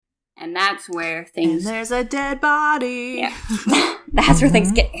And that's where things... And there's a dead body. Yeah. That's where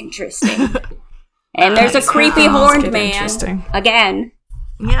things get interesting. And there's a creepy horned man. Again.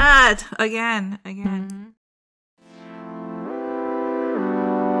 Yeah, again. Mm-hmm.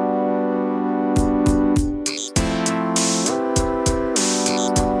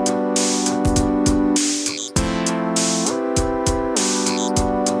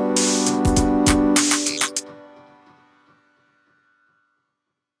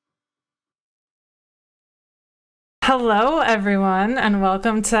 Hello, everyone, and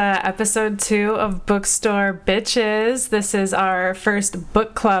welcome to episode 2 of Bookstore Bitches. This is our first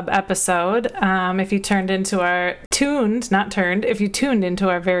book club episode. If you tuned into our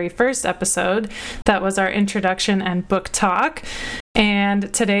very first episode, that was our introduction and book talk.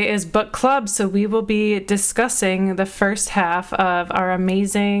 And today is book club, so we will be discussing the first half of our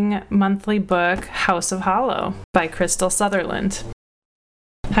amazing monthly book, House of Hollow, by Crystal Sutherland.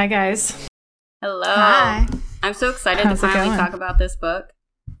 Hi, guys. Hello. Hi. I'm so excited to finally talk about this book.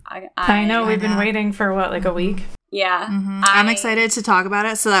 I know, we've been waiting for, a week? Yeah. Mm-hmm. I'm excited to talk about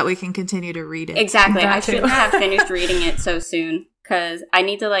it so that we can continue to read it. Exactly. I shouldn't have finished reading it so soon because I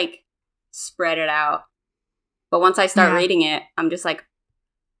need to, spread it out. But once I start reading it, I'm just I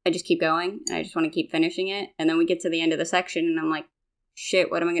just keep going, and I just want to keep finishing it. And then we get to the end of the section, and I'm like,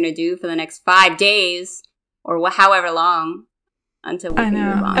 shit, what am I going to do for the next 5 days or however long? Until we can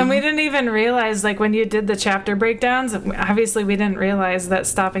move on. And we didn't even realize, when you did the chapter breakdowns, obviously we didn't realize that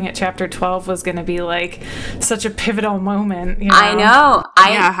stopping at chapter 12 was going to be, such a pivotal moment. You know? I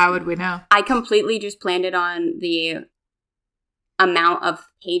know. How would we know? I completely just planned it on the amount of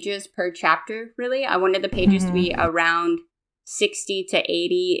pages per chapter, really. I wanted the pages to be around 60 to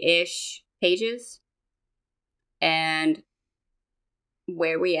 80-ish pages. And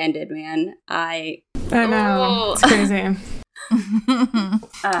where we ended, man, I know. It's crazy.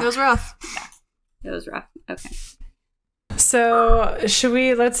 It was rough. It was rough. Okay. So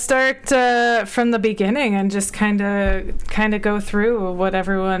let's start from the beginning and just kind of go through what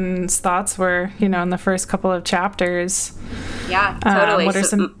everyone's thoughts were, in the first couple of chapters. Yeah, totally. What are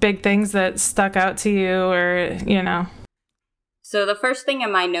some big things that stuck out to you or, So the first thing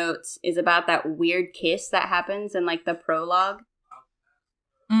in my notes is about that weird kiss that happens in the prologue.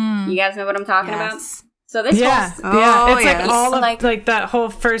 You guys know what I'm talking about? So this it's all of that whole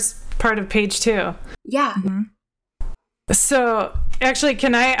first part of page 2. Yeah. Mm-hmm. So actually,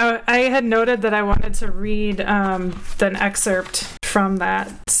 can I had noted that I wanted to read an excerpt from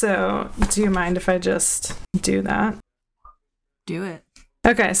that. So do you mind if I just do that? Do it.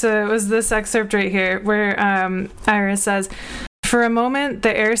 Okay, so it was this excerpt right here where Iris says, "For a moment,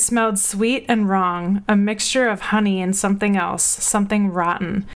 the air smelled sweet and wrong, a mixture of honey and something else, something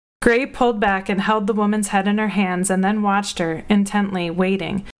rotten. Gray pulled back and held the woman's head in her hands and then watched her, intently,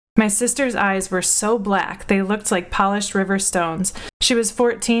 waiting. My sister's eyes were so black, they looked like polished river stones. She was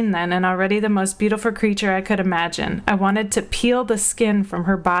 14 then, and already the most beautiful creature I could imagine. I wanted to peel the skin from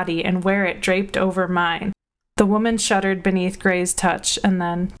her body and wear it draped over mine. The woman shuddered beneath Gray's touch and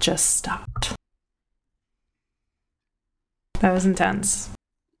then just stopped." That was intense.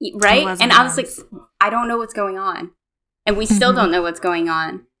 Right? And I was like, I don't know what's going on. And we still don't know what's going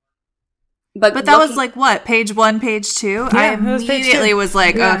on. But that was what, page 1, page 2? Yeah, I immediately was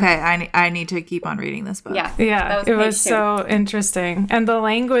like, yeah. Okay, I need to keep on reading this book. Yeah, it was so interesting. And the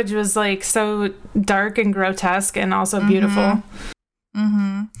language was so dark and grotesque and also beautiful.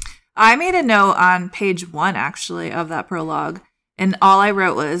 Mm-hmm. I made a note on page 1, actually, of that prologue. And all I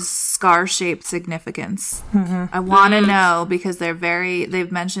wrote was scar-shaped significance. Mm-hmm. I want to know because they've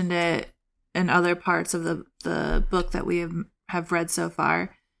mentioned it in other parts of the book that we have read so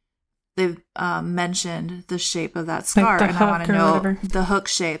far. They've mentioned the shape of that scar, and I want to know the hook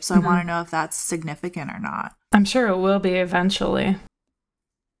shape. So I want to know if that's significant or not. I'm sure it will be eventually.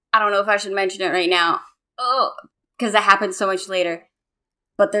 I don't know if I should mention it right now. Oh, because it happens so much later.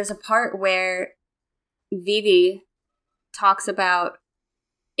 But there's a part where Vivi talks about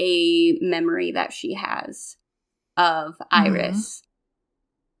a memory that she has of Iris.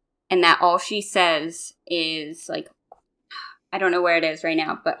 And that all she says is I don't know where it is right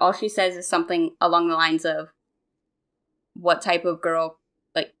now, but all she says is something along the lines of what type of girl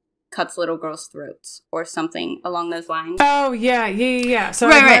cuts little girls' throats or something along those lines. Oh, yeah. So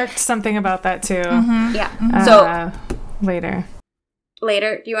I marked something about that too. Mm-hmm. Yeah. So later.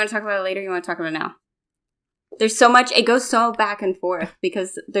 Do you want to talk about it later or you want to talk about it now? There's so much, it goes so back and forth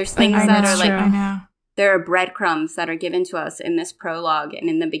because there's things that are there are breadcrumbs that are given to us in this prologue and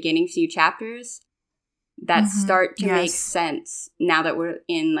in the beginning few chapters that start to make sense now that we're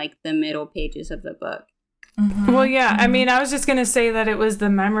in the middle pages of the book. Well, yeah, I mean, I was just going to say that it was the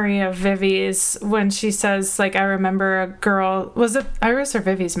memory of Vivi's when she says, like, I remember a girl, was it Iris or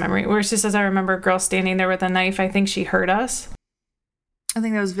Vivi's memory, where she says, I remember a girl standing there with a knife. I think she hurt us. I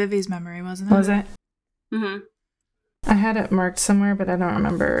think that was Vivi's memory, wasn't it? Was it? Mm-hmm. I had it marked somewhere, but I don't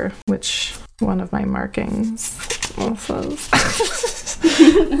remember which one of my markings was.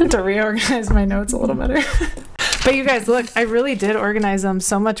 To reorganize my notes a little better. But you guys, look, I really did organize them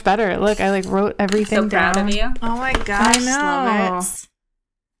so much better. Look, I like wrote everything down. So proud of you. Oh my gosh, I know. love it.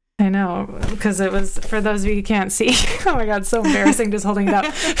 I know, because it was, for those of you who can't see, oh my god, so embarrassing just holding it up.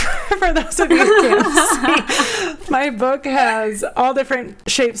 For those of you who can't see, my book has all different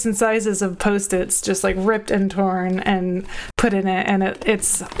shapes and sizes of Post-its just like ripped and torn and put in it, and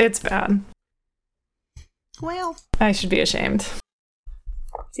it's bad. Well, I should be ashamed.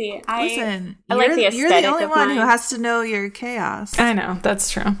 See, listen, I like the aesthetic you're the only of one mine. who has to know your chaos. I know, that's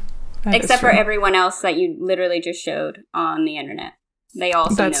true. Except for everyone else that you literally just showed on the internet. They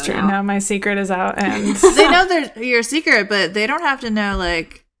also That's know true. now. Now my secret is out, and They know your secret, but they don't have to know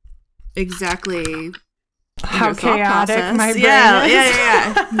like exactly how your thought chaotic process. my brain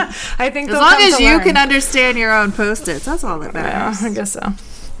Yeah. I think As long as you can understand your own Post-its, that's all that matters. Yeah, I guess so.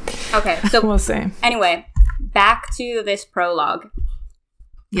 Okay, so We'll see. Anyway, back to this prologue.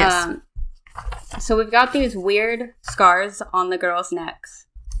 Yes. So we've got these weird scars on the girls' necks.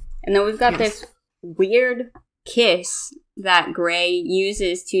 And then we've got this weird kiss that Gray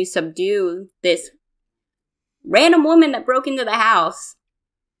uses to subdue this random woman that broke into the house.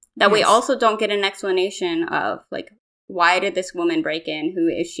 That we also don't get an explanation of, like, why did this woman break in? Who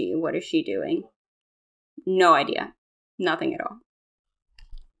is she? What is she doing? No idea. Nothing at all.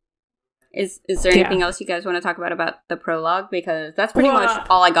 Is there anything else you guys want to talk about the prologue? Because that's pretty much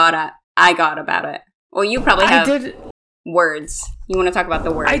all I got about it. Well, you probably have words. You want to talk about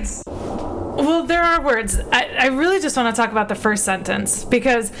the words? Well, there are words. I really just want to talk about the first sentence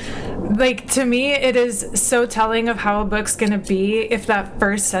because, like, to me, it is so telling of how a book's going to be if that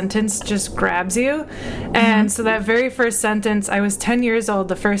first sentence just grabs you. And so that very first sentence, I was 10 years old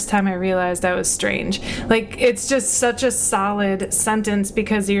the first time I realized I was strange. Like, it's just such a solid sentence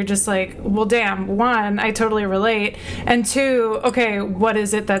because you're just like, well, damn, one, I totally relate. And two, okay, what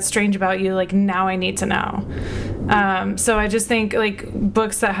is it that's strange about you? Like, now I need to know. So I just think, like,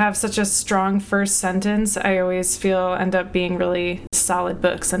 books that have such a strong first sentence, I always feel end up being really solid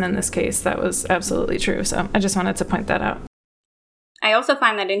books. And in this case, that was absolutely true. So I just wanted to point that out. I also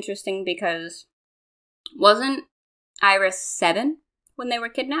find that interesting because wasn't Iris 7 when they were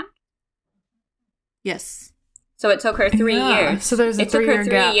kidnapped? Yes. So it took her 3 years. So there's a 3 year gap. It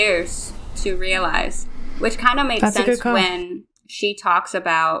took her 3 years to realize, which kind of makes sense when she talks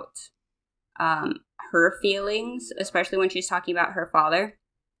about her feelings, especially when she's talking about her father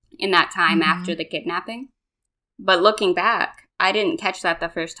in that time after the kidnapping. But looking back, I didn't catch that the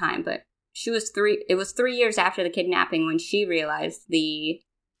first time, but it was 3 years after the kidnapping when she realized the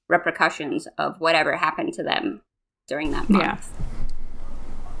repercussions of whatever happened to them during that month.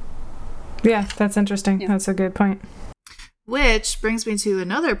 Yeah, that's interesting. Yeah. That's a good point. Which brings me to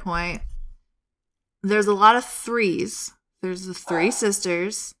another point. There's a lot of threes. There's the 3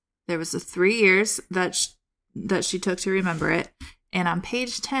 sisters. There was the 3 years that she took to remember it. And on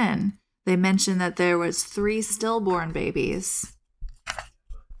page 10, they mentioned that there was 3 stillborn babies.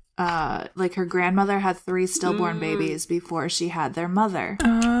 Like her grandmother had 3 stillborn babies before she had their mother.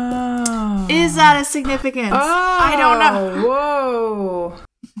 Oh. Is that a significance? I don't know. Whoa.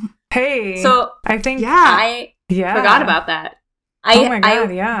 Hey. So I think I forgot about that.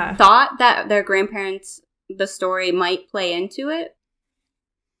 I thought that their grandparents, the story might play into it,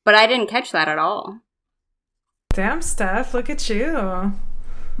 but I didn't catch that at all. Damn, Steph, look at you.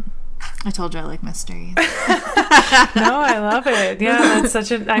 I told you I like mysteries. No, I love it. Yeah, that's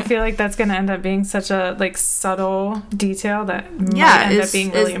I feel like that's going to end up being such a, like, subtle detail that might end up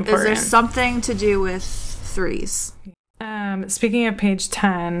being really important. Is there something to do with 3s? Speaking of page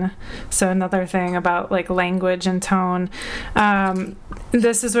 10, so another thing about, like, language and tone,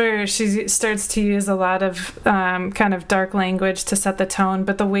 this is where she starts to use a lot of kind of dark language to set the tone,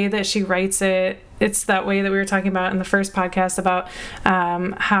 but the way that she writes it, it's that way that we were talking about in the first podcast about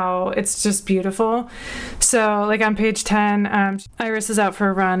how it's just beautiful. So, like, on page 10, Iris is out for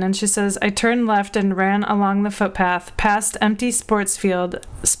a run, and she says, I turned left and ran along the footpath, past empty sports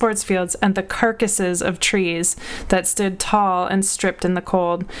fields and the carcasses of trees that stood tall and stripped in the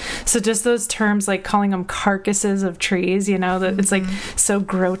cold. So just those terms, like calling them carcasses of trees, you know, that it's like so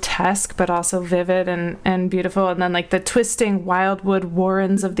grotesque, but also vivid and beautiful. And then, like, the twisting wildwood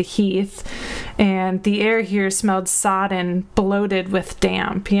warrens of the heath, and the air here smelled sodden, bloated with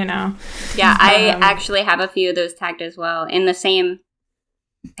damp, you know? Yeah, I actually have a few of those tagged as well. In the same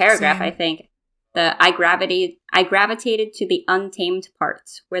paragraph, I think. I gravitated to the untamed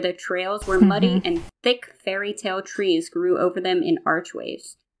parts, where the trails were muddy and thick fairy tale trees grew over them in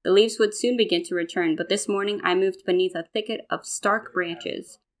archways. The leaves would soon begin to return, but this morning I moved beneath a thicket of stark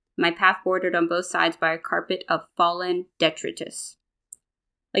branches, my path bordered on both sides by a carpet of fallen detritus.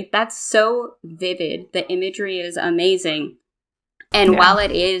 Like, that's so vivid. The imagery is amazing. And while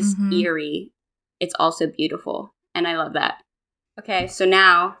it is eerie, it's also beautiful. And I love that. Okay, so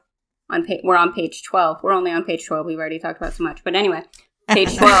now we're on page 12. We're only on page 12. We've already talked about so much. But anyway,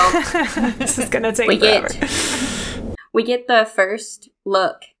 page 12. This is going to take forever. We get the first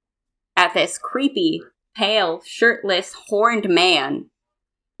look at this creepy, pale, shirtless, horned man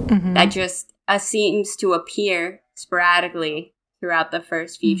that just seems to appear sporadically throughout the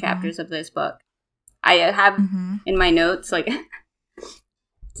first few chapters of this book. I have in my notes, like,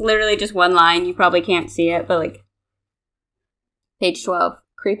 it's literally just one line. You probably can't see it, but like, page 12,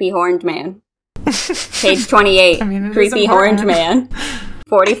 creepy horned man. Page 28, creepy horned man.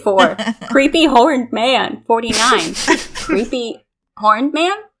 44, creepy horned man. 49, creepy horned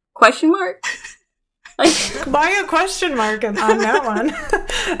man? Question mark? Like, why a question mark on that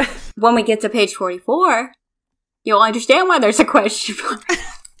one? When we get to page 44, you'll understand why there's a question mark.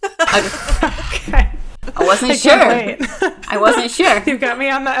 I wasn't sure. I wasn't sure. You've got me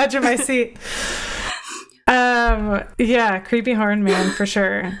on the edge of my seat. Yeah, creepy horn man for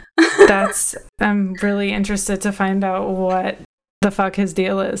sure. I'm really interested to find out what the fuck his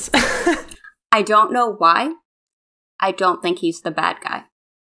deal is. I don't know why. I don't think he's the bad guy.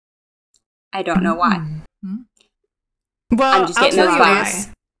 I don't know why. Well, I'm just getting those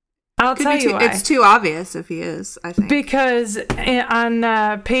vibes. I'll tell you why. It's too obvious if he is, I think. Because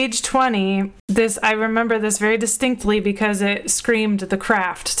on page 20, I remember this very distinctly because it screamed The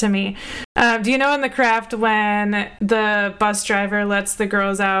Craft to me. Do you know in The Craft when the bus driver lets the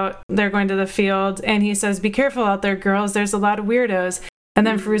girls out, they're going to the field, and he says, "Be careful out there, girls, there's a lot of weirdos." And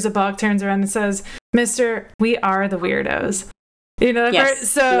then Firuza Balk turns around and says, "Mister, we are the weirdos." You know, yes,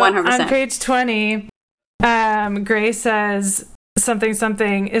 so 100%. On page 20, Gray says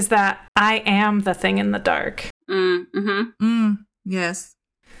something is that I am the thing in the dark. Yes.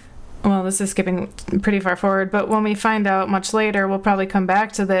 Well, this is skipping pretty far forward, but when we find out much later, we'll probably come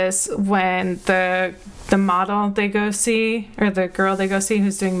back to this when the model they go see, or the girl they go see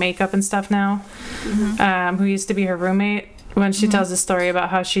who's doing makeup and stuff now, who used to be her roommate, when she tells a story about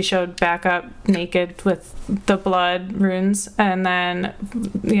how she showed back up naked with the blood runes, and then,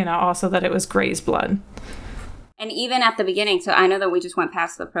 you know, also that it was Gray's blood. And even at the beginning, so I know that we just went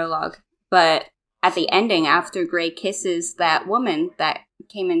past the prologue, but at the ending, after Gray kisses that woman that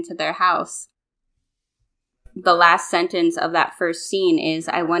came into their house, the last sentence of that first scene is,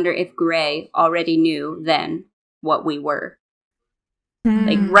 "I wonder if Gray already knew then what we were."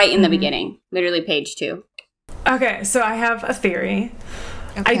 Like, right in the beginning, literally page 2. Okay, so I have a theory.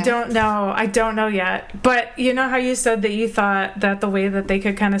 Okay. I don't know yet. But you know how you said that you thought that the way that they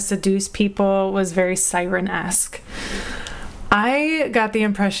could kind of seduce people was very Siren-esque? I got the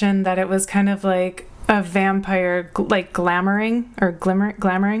impression that it was kind of like a vampire, like glamoring, or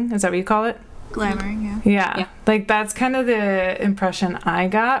glamoring, is that what you call it? Glamoring, yeah. Like, that's kind of the impression I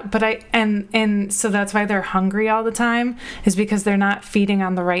got. But and so that's why they're hungry all the time, is because they're not feeding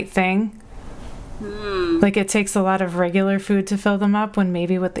on the right thing. Like, it takes a lot of regular food to fill them up when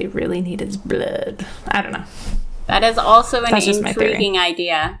maybe what they really need is blood. I don't know. That is also an intriguing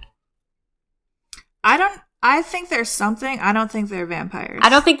idea. I think there's something. I don't think they're vampires. I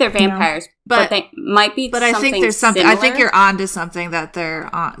don't think they're vampires, but they might be. But I think there's something. Similar. I think you're onto something that they're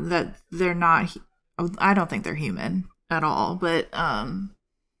not. I don't think they're human at all. But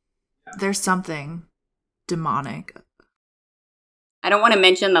there's something demonic. I don't want to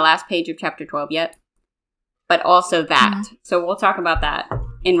mention the last page of chapter 12 yet, but also that. So we'll talk about that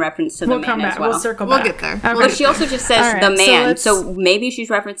in reference to the man as well. We'll circle back. We'll get there. Okay. Well, she also just says the man, so maybe she's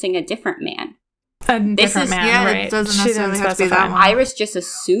referencing a different man. Man, right? It doesn't necessarily have to be that one. Iris just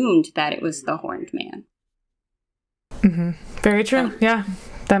assumed that it was the horned man. Very true. Yeah,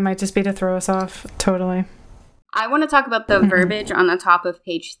 that might just be to throw us off. Totally. I want to talk about the verbiage on the top of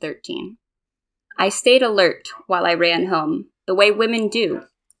page 13. I stayed alert while I ran home, the way women do.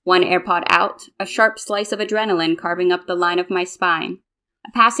 One AirPod out, a sharp slice of adrenaline carving up the line of my spine.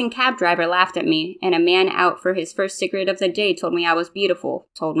 A passing cab driver laughed at me, and a man out for his first cigarette of the day told me I was beautiful,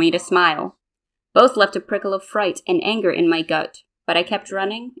 told me to smile. Both left a prickle of fright and anger in my gut, but I kept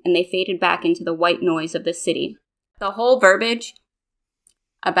running, and they faded back into the white noise of the city. The whole verbiage,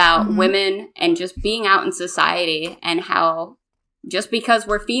 about women and just being out in society, and how just because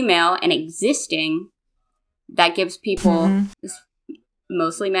we're female and existing, that gives people,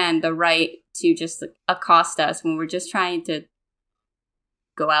 mostly men, the right to just accost us when we're just trying to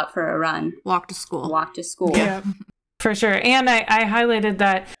go out for a run. Walk to school. Yeah, for sure. And I highlighted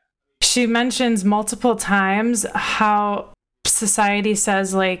that she mentions multiple times how society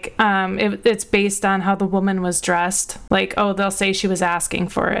says, like, it's based on how the woman was dressed. Like, oh, they'll say she was asking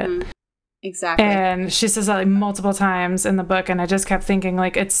for it. Exactly. And she says that like multiple times in the book, and I just kept thinking,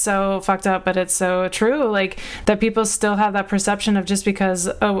 like, it's so fucked up, but it's so true. Like, that people still have that perception of just because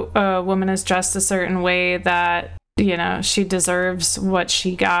a woman is dressed a certain way that, you know, she deserves what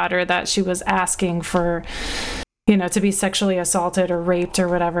she got, or that she was asking for, you know, to be sexually assaulted or raped or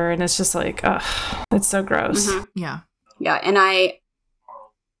whatever. And it's just like, ugh, it's so gross. Yeah. Yeah, and I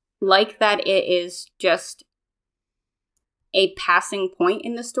like that it is just a passing point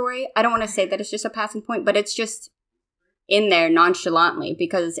in the story. I don't want to say that it's just a passing point, but it's just in there nonchalantly,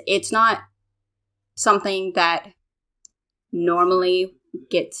 because it's not something that normally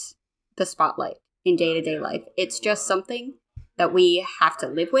gets the spotlight in day-to-day life. It's just something that we have to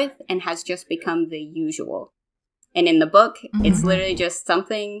live with and has just become the usual. And in the book, it's literally just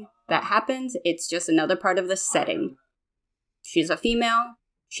something that happens. It's just another part of the setting. She's a female.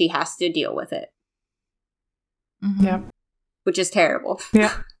 She has to deal with it. Yep. Which is terrible.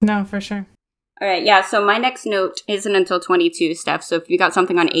 Yeah. No, for sure. All right. Yeah. So my next note isn't until 22, Steph. So if you got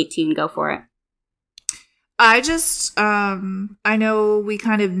something on 18, go for it. I just, I know we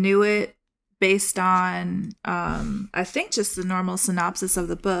kind of knew it based on, I think just the normal synopsis of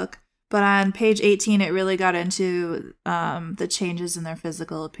the book. But on page 18, it really got into the changes in their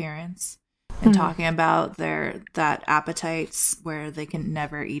physical appearance. And talking about that appetites where they can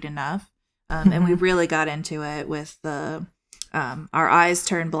never eat enough. And we really got into it with the, our eyes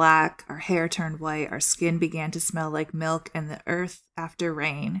turned black, our hair turned white, our skin began to smell like milk and the earth after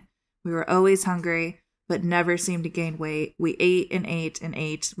rain. We were always hungry, but never seemed to gain weight. We ate and ate and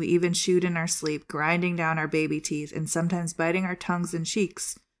ate. We even chewed in our sleep, grinding down our baby teeth and sometimes biting our tongues and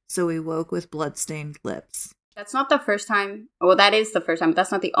cheeks. So we woke with blood-stained lips. That's not the first time. Well, that is the first time, but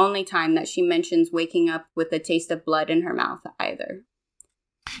that's not the only time that she mentions waking up with a taste of blood in her mouth either.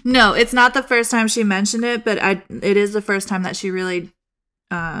 No, it's not the first time she mentioned it, but it is the first time that she really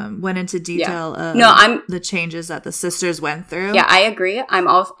went into detail of the changes that the sisters went through. Yeah, I agree.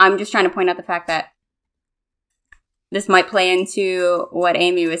 I'm just trying to point out the fact that this might play into what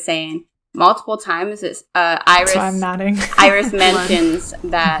Amy was saying. Multiple times, Iris. That's why I'm nodding. Iris mentions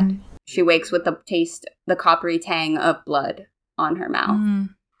that she wakes with the coppery tang of blood on her mouth.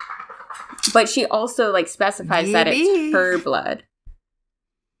 But she also specifies that it's her blood,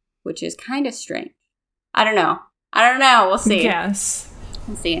 which is kind of strange. I don't know. We'll see. Yes.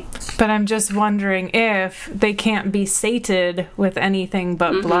 We'll see. But I'm just wondering if they can't be sated with anything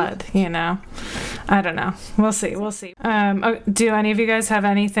but blood, you know? I don't know. We'll see. Do any of you guys have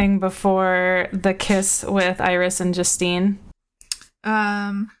anything before the kiss with Iris and Justine?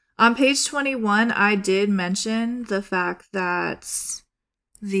 On page 21, I did mention the fact that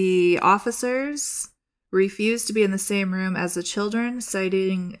the officers refused to be in the same room as the children,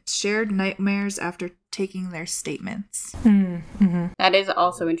 citing shared nightmares after taking their statements. That is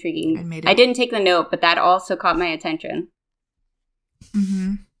also intriguing. I didn't take the note, but that also caught my attention.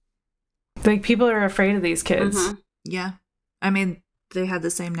 People are afraid of these kids. Yeah. I mean, they had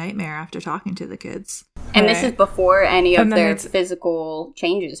the same nightmare after talking to the kids. And this is before any of their physical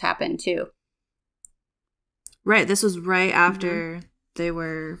changes happened, too. Right. This was right after they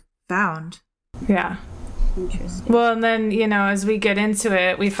were found. Yeah. Interesting. Well, and then, as we get into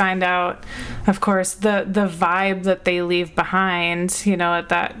it, we find out, of course, the vibe that they leave behind, at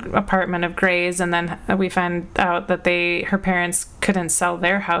that apartment of Gray's. And then we find out that her parents couldn't sell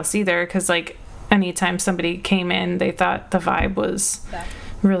their house either because, anytime somebody came in, they thought the vibe was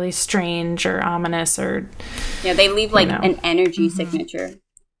really strange or ominous or... Yeah, they leave, an energy signature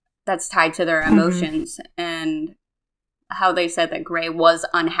that's tied to their emotions. And how they said that Gray was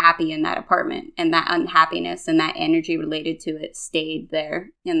unhappy in that apartment, and that unhappiness and that energy related to it stayed there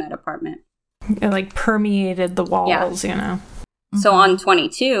in that apartment. It permeated the walls, So on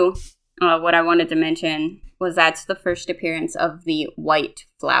 22, what I wanted to mention was that's the first appearance of the white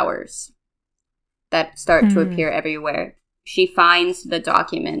flowers that start to appear everywhere. She finds the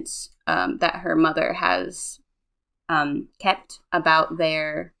documents that her mother has kept about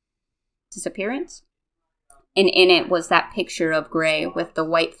their disappearance. And in it was that picture of Gray with the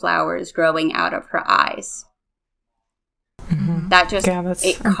white flowers growing out of her eyes. That just,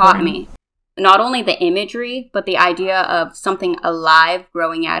 it caught me. not only the imagery, but the idea of something alive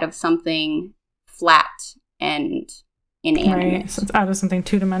growing out of something flat and inanimate. Right. So it's out of something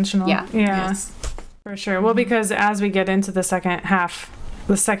two-dimensional. Yeah. Yes. For sure. Well, because as we get into the second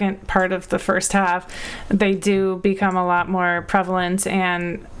part of the first half, they do become a lot more prevalent,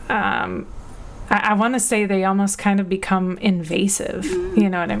 and I want to say they almost kind of become invasive. You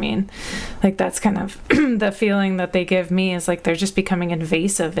know what I mean? Like, that's kind of the feeling that they give me, is like they're just becoming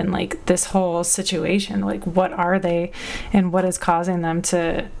invasive in like this whole situation. Like, what are they, and what is causing them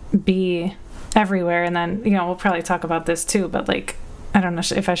to be everywhere? And then, you know, we'll probably talk about this too, but like, I don't know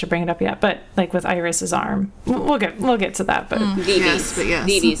if I should bring it up yet, but like with Iris's arm, we'll get to that. But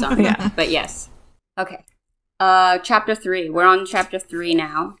Vivi's arm. Yeah. But yes. Okay. Chapter 3. We're on chapter 3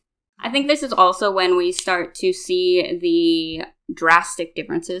 now. I think this is also when we start to see the drastic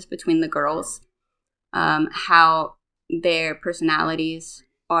differences between the girls. How their personalities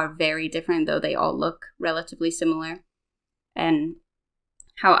are very different, though they all look relatively similar. And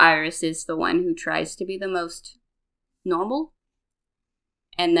how Iris is the one who tries to be the most normal.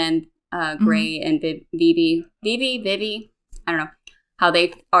 And then Gray and Vivi, I don't know, how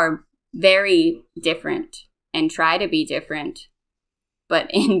they are very different and try to be different, but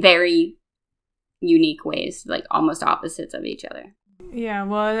in very unique ways, like almost opposites of each other. Yeah,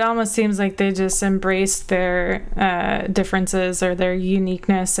 well, it almost seems like they just embraced their differences or their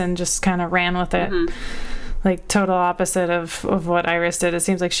uniqueness and just kind of ran with it. Like, total opposite of what Iris did. It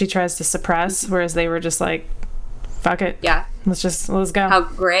seems like she tries to suppress, whereas they were just like, fuck it. Yeah. Let's go. How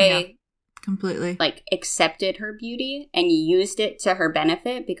Gray completely like accepted her beauty and used it to her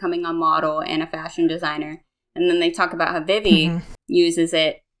benefit, becoming a model and a fashion designer. And then they talk about how Vivi uses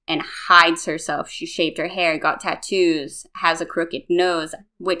it and hides herself. She shaved her hair, got tattoos, has a crooked nose,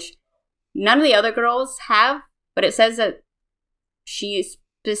 which none of the other girls have, but it says that she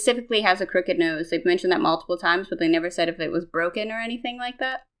specifically has a crooked nose. They've mentioned that multiple times, but they never said if it was broken or anything like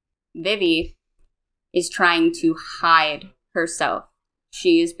that. Vivi is trying to hide herself.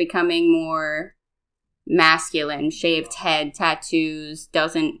 She is becoming more masculine, shaved head, tattoos,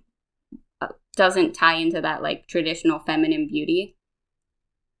 doesn't tie into that like traditional feminine beauty.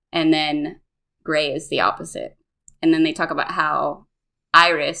 And then Gray is the opposite. And then they talk about how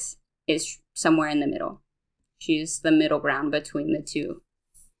Iris is somewhere in the middle. She's the middle ground between the two.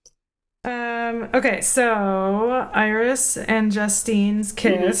 Okay, so Iris and Justine's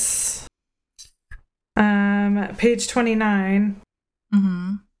kiss. Page 29.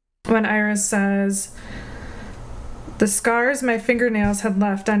 When Iris says, "The scars my fingernails had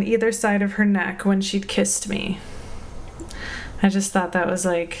left on either side of her neck when she'd kissed me." I just thought that was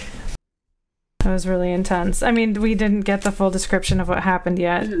really intense. I mean, we didn't get the full description of what happened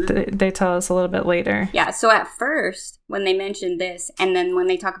yet. They tell us a little bit later. Yeah, so at first, when they mentioned this, and then when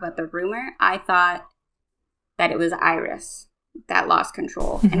they talk about the rumor, I thought that it was Iris that lost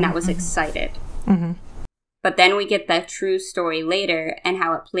control and that was excited. But then we get the true story later and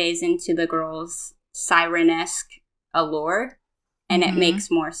how it plays into the girl's siren-esque allure, and it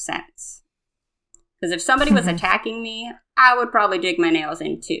makes more sense. Because if somebody was attacking me, I would probably dig my nails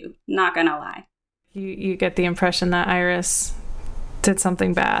in too. Not gonna lie. You get the impression that Iris did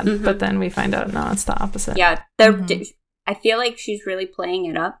something bad, but then we find out, no, it's the opposite. Yeah, I feel like she's really playing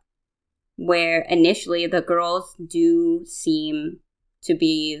it up, where initially the girls do seem to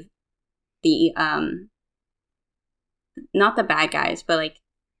be the, not the bad guys, but like,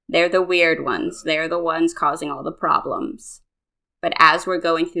 they're the weird ones. They're the ones causing all the problems. But as we're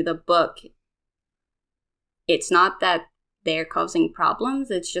going through the book, it's not that they're causing problems,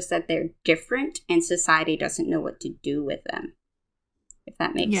 it's just that they're different and society doesn't know what to do with them. If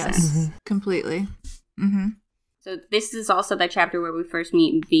that makes sense. Completely. So this is also the chapter where we first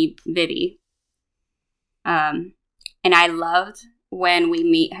meet Vivi. And I loved when we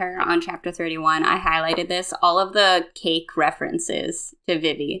meet her on chapter 31. I highlighted this, all of the cake references to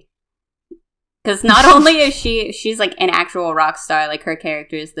Vivi. Because not only is she's like an actual rock star, like her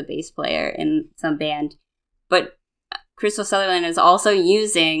character is the bass player in some band, but Crystal Sutherland is also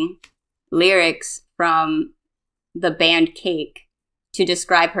using lyrics from the band Cake to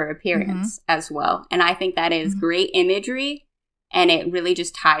describe her appearance as well. And I think that is great imagery, and it really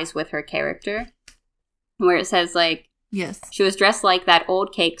just ties with her character. Where it says, like, she was dressed like that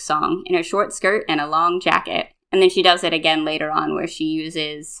old Cake song in a short skirt and a long jacket. And then she does it again later on where she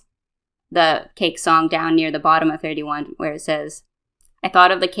uses the Cake song down near the bottom of 31 where it says, "I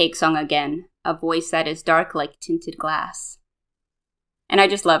thought of the Cake song again, a voice that is dark like tinted glass." And I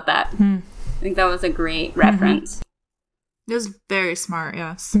just love that. I think that was a great reference. It was very smart,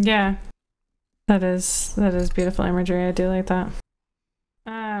 yes. Yeah. That is beautiful imagery. I do like that.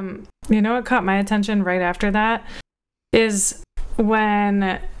 You know what caught my attention right after that is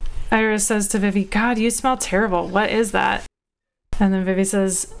when Iris says to Vivi, God, you smell terrible. What is that? And then Vivi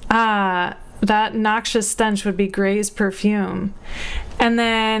says, that noxious stench would be Gray's perfume. And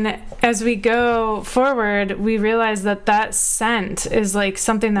then as we go forward, we realize that scent is like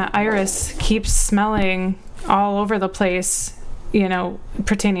something that Iris keeps smelling all over the place, you know,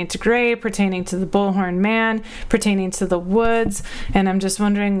 pertaining to Gray, pertaining to the Bullhorn Man, pertaining to the woods. And I'm just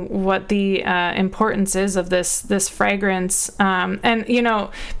wondering what the importance is of this fragrance. And, you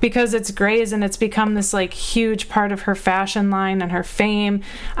know, because it's Gray's and it's become this like huge part of her fashion line and her fame,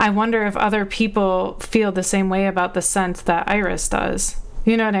 I wonder if other people feel the same way about the scent that Iris does.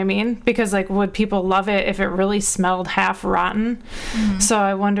 You know what I mean? Because, like, would people love it if it really smelled half rotten? Mm-hmm. So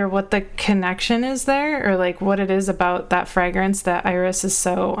I wonder what the connection is there, or, like, what it is about that fragrance that Iris is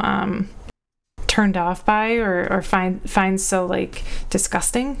so turned off by or finds so, like,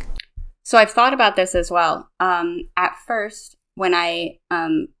 disgusting. So I've thought about this as well. At first, when I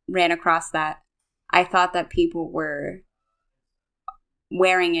ran across that, I thought that people were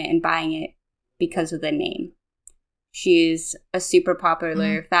wearing it and buying it because of the name. She's a super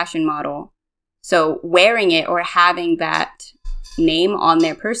popular fashion model. So wearing it or having that name on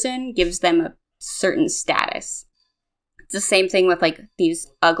their person gives them a certain status. It's the same thing with like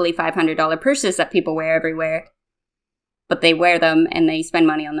these ugly $500 purses that people wear everywhere. But they wear them and they spend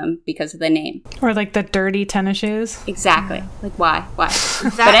money on them because of the name. Or like the dirty tennis shoes. Exactly. Yeah. Like why?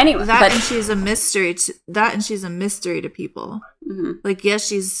 But anyway. And she's a mystery to people. Mm-hmm. Like, yes,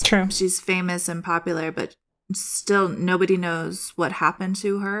 she's famous and popular, but still nobody knows what happened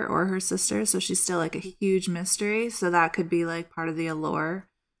to her or her sister, so she's still like a huge mystery. So that could be like part of the allure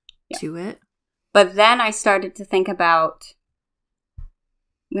to it. But then I started to think about,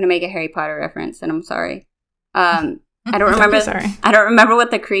 I'm gonna make a Harry Potter reference, and I'm sorry. I don't remember. I don't remember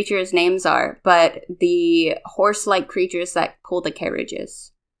what the creatures' names are, but the horse-like creatures that pull the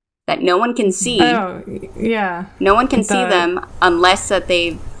carriages that no one can see. Oh, yeah. No one can see them unless that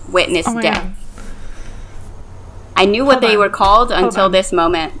they've witnessed death. God. I knew what they were called until this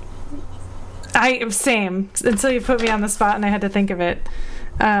moment. Same. Until you put me on the spot and I had to think of it.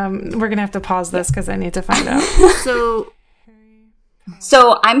 We're going to have to pause this because I need to find out.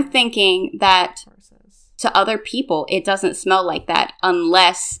 So I'm thinking that to other people, it doesn't smell like that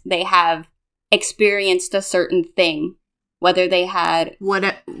unless they have experienced a certain thing. Whether they had...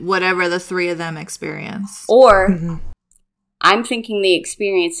 Whatever the three of them experience. Or, I'm thinking the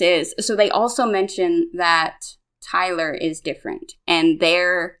experience is... So they also mention that Tyler is different and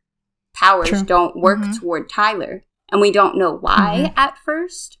their powers don't work toward Tyler, and we don't know why at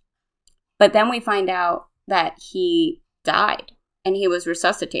first, but then we find out that he died and he was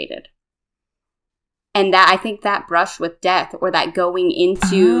resuscitated, and that I think that brush with death, or that going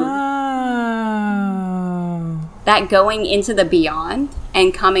into the beyond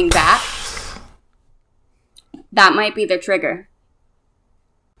and coming back, that might be the trigger.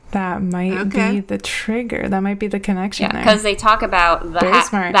 That might be the trigger. That might be the connection. Yeah, because they talk about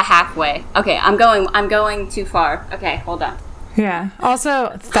the halfway. Okay, I'm going too far. Okay, hold on. Yeah. Also,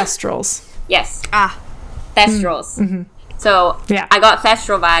 thestrals. Yes. Thestrals. Mm-hmm. So I got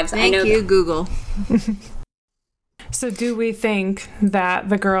thestral vibes. Thank you, Google. So, do we think that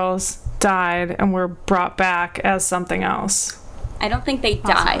the girls died and were brought back as something else? I don't think they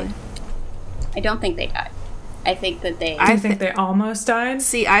died. I think that they... I think they almost died?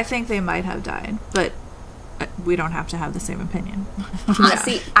 See, I think they might have died, but we don't have to have the same opinion.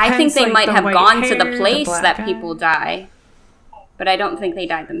 See, I think they might have gone to the place that people die, but I don't think they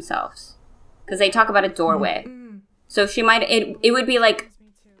died themselves. Because they talk about a doorway. Mm-hmm. So she might... It would be like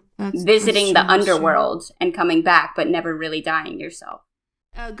visiting the underworld and coming back, but never really dying yourself.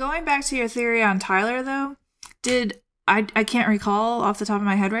 Going back to your theory on Tyler, though, I can't recall off the top of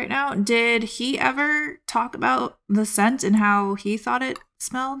my head right now. Did he ever talk about the scent and how he thought it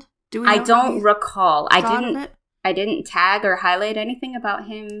smelled? I don't recall. I didn't tag or highlight anything about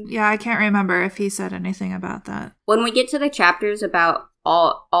him. Yeah, I can't remember if he said anything about that. When we get to the chapters about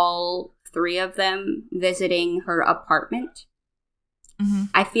all three of them visiting her apartment,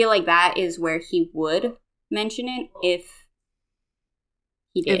 I feel like that is where he would mention it if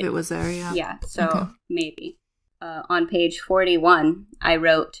he did. If it was there, yeah. Yeah, so maybe. On page 41, I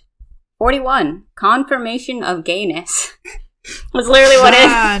wrote, 41, confirmation of gayness. Was literally what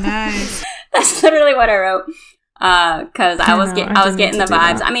nice. That's literally what I wrote. Because I was getting the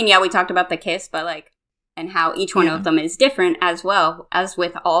vibes. I mean, yeah, we talked about the kiss, but like, and how each one of them is different as well. As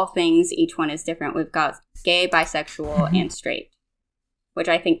with all things, each one is different. We've got gay, bisexual, and straight. which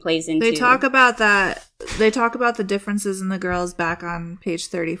I think plays into... They talk about that. They talk about the differences in the girls back on page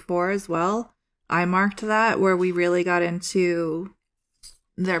 34 as well. I marked that, where we really got into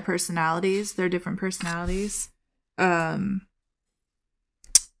their personalities, their different personalities. It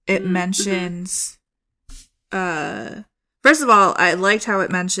mentions... first of all, I liked how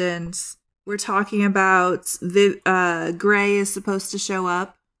it mentions... We're talking about Gray is supposed to show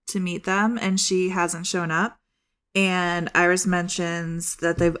up to meet them, and she hasn't shown up. And Iris mentions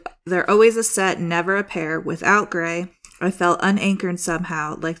that they're always a set, never a pair. Without Gray, I felt unanchored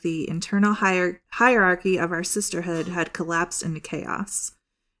somehow, like the internal hierarchy of our sisterhood had collapsed into chaos.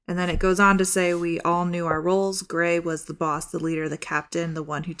 And then it goes on to say we all knew our roles. Gray was the boss, the leader, the captain, the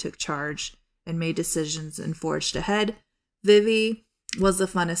one who took charge and made decisions and forged ahead. Vivi was the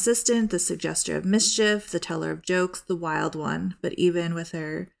fun assistant, the suggester of mischief, the teller of jokes, the wild one. But even with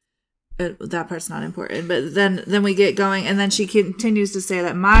her, that part's not important. But then we get going, and then she continues to say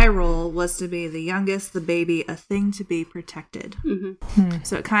that my role was to be the youngest, the baby, a thing to be protected. Mm-hmm.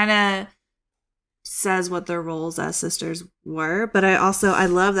 So it kind of says what their roles as sisters were. But I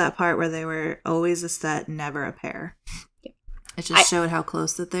love that part where they were always a set, never a pair. It just showed how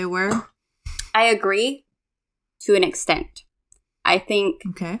close that they were. I agree to an extent. I think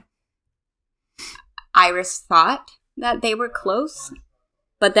Iris thought that they were close,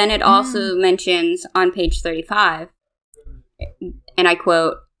 but then it also mentions on page 35, and I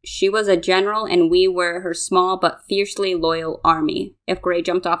quote, "She was a general and we were her small but fiercely loyal army. If Gray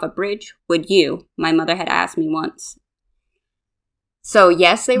jumped off a bridge, would you?" My mother had asked me once. So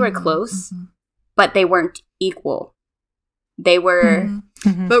yes, they were close, but they weren't equal. They were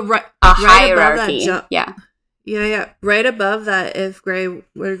but a hierarchy. Yeah. Right above that, if Gray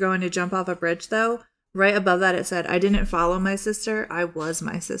were going to jump off a bridge, though, right above that it said, "I didn't follow my sister, I was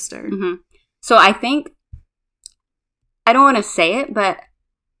my sister." Mm-hmm. So I think, I don't want to say it, but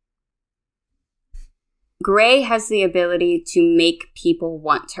Gray has the ability to make people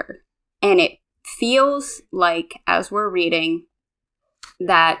want her. And it feels like, as we're reading,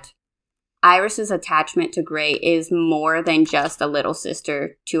 that Iris's attachment to Gray is more than just a little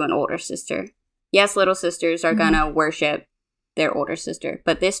sister to an older sister. Yes, little sisters are going to worship their older sister,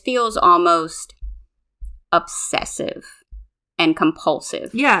 but this feels almost obsessive and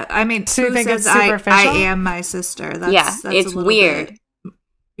compulsive. Yeah, I mean, so you think says it's superficial? I am my sister. That's it's weird.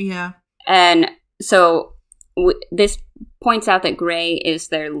 Yeah. And so this points out that Gray is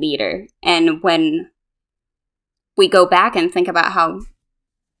their leader. And when we go back and think about how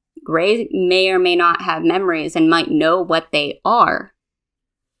Gray may or may not have memories and might know what they are,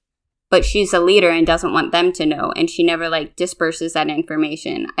 but she's a leader and doesn't want them to know, and she never disperses that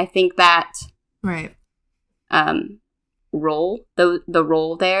information. I think that role, the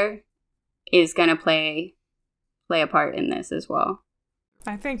role there, is going to play a part in this as well.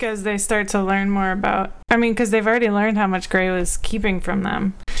 I think as they start to learn more about, because they've already learned how much Gray was keeping from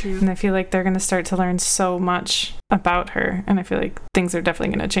them. True. And I feel like they're going to start to learn so much about her, and I feel like things are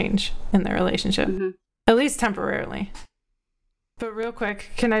definitely going to change in their relationship, at least temporarily. But real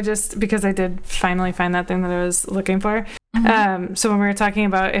quick, can I just, because I did finally find that thing that I was looking for. So when we were talking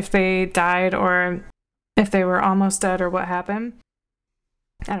about if they died or if they were almost dead or what happened,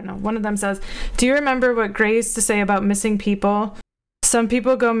 I don't know. One of them says, "Do you remember what Gray used to say about missing people? Some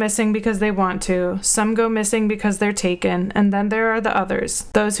people go missing because they want to. Some go missing because they're taken. And then there are the others,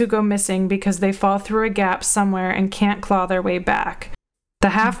 those who go missing because they fall through a gap somewhere and can't claw their way back. The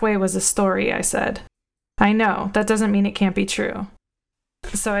halfway was a story," I said. "I know, that doesn't mean it can't be true."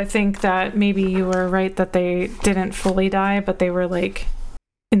 So I think that maybe you were right that they didn't fully die, but they were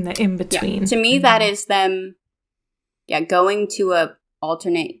in the in-between. Yeah. To me, that is them going to a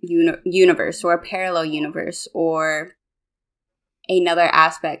alternate universe or a parallel universe or another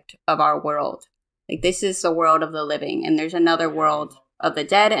aspect of our world. This is the world of the living, and there's another world of the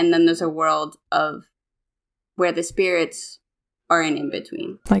dead, and then there's a world of where the spirits are in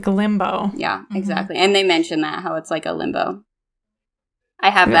between. Like a limbo. Yeah, exactly. And they mention that, how it's like a limbo. I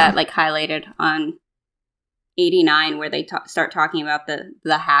have that highlighted on 89 where they start talking about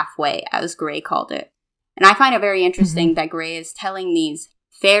the halfway, as Gray called it. And I find it very interesting that Gray is telling these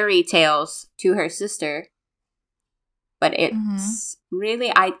fairy tales to her sister, but it's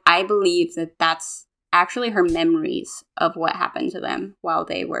really, I believe that that's actually her memories of what happened to them while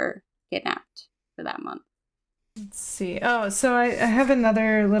they were kidnapped for that month. Let's see. Oh, so I have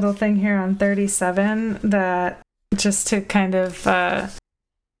another little thing here on 37 that, just to kind of,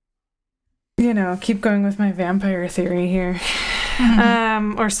 keep going with my vampire theory here,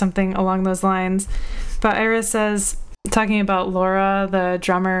 or something along those lines. But Iris says, talking about Laura, the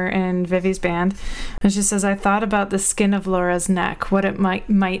drummer in Vivi's band, and she says, "I thought about the skin of Laura's neck, what it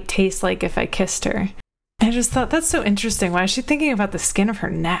might taste like if I kissed her." I just thought that's so interesting. Why is she thinking about the skin of her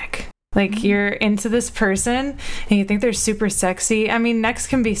neck? Like, you're into this person and you think they're super sexy. I mean, necks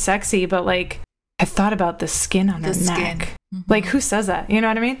can be sexy, but like, I thought about the skin on her neck. Like, who says that? You know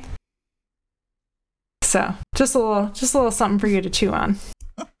what I mean? So, just a little something for you to chew on.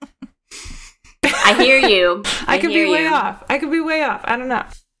 I hear you. I could be way off. I could be way off. I don't know.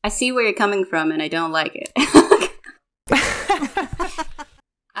 I see where you're coming from, and I don't like it.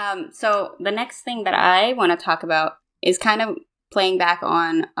 So the next thing that I want to talk about is kind of playing back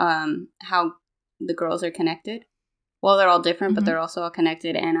on how the girls are connected. Well, they're all different, but they're also all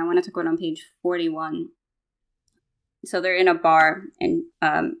connected. And I want to talk about on page 41. So they're in a bar, and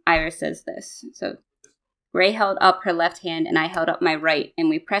Iris says this. So Ray held up her left hand, and I held up my right, and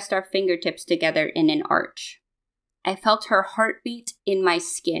we pressed our fingertips together in an arch. I felt her heartbeat in my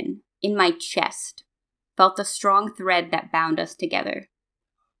skin, in my chest. Felt a strong thread that bound us together.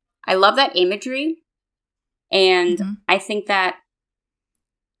 I love that imagery, and I think that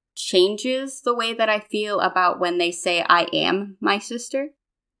changes the way that I feel about when they say, I am my sister.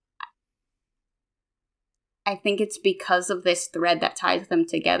 I think it's because of this thread that ties them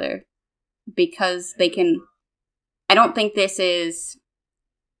together. Because they can... I don't think this is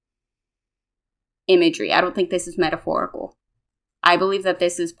imagery. I don't think this is metaphorical. I believe that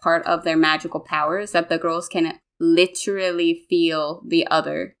this is part of their magical powers, that the girls can literally feel the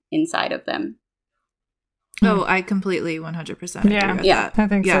other inside of them. Oh, I completely 100% agree with that. I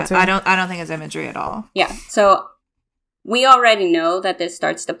think so too. I don't think it's imagery at all. Yeah, so we already know that this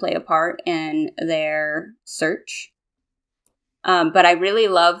starts to play a part in their search. But I really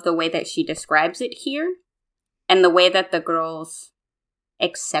love the way that she describes it here, and the way that the girls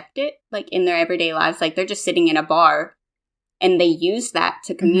accept it, like in their everyday lives. Like, they're just sitting in a bar, and they use that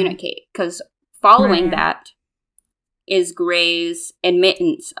to communicate. Because following that is Gray's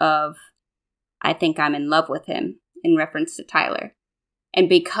admittance of, I think I'm in love with him, in reference to Tyler. And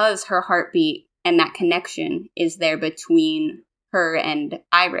because her heartbeat and that connection is there between her and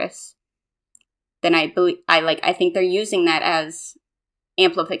Iris, then I think they're using that as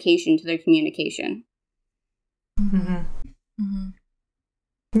amplification to their communication.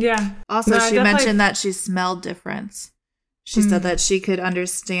 Yeah. Also, she mentioned that she smelled difference. She said that she could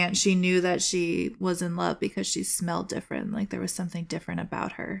understand. She knew that she was in love because she smelled different. Like, there was something different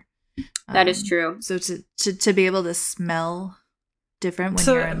about her. That is true. So to be able to smell different when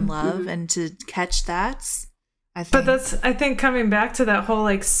you're in love and to catch that, I think. But that's, I think, coming back to that whole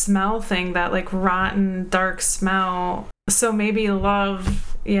like smell thing, that like rotten, dark smell. So maybe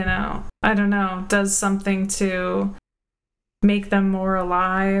love, I don't know, does something to make them more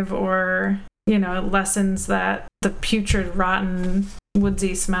alive, or, it lessens that the putrid, rotten,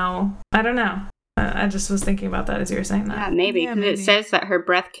 woodsy smell. I don't know. I just was thinking about that as you were saying that. Yeah, maybe. Because it says that her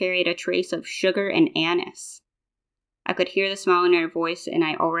breath carried a trace of sugar and anise. I could hear the smile in her voice, and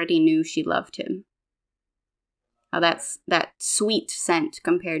I already knew she loved him. Oh, that's that sweet scent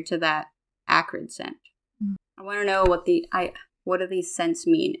compared to that acrid scent. I want to know what do these scents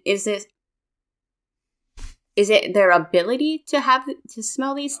mean? Is it their ability to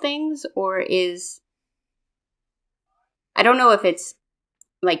smell these things, or is... I don't know if it's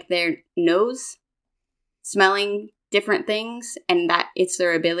like their nose smelling different things and that it's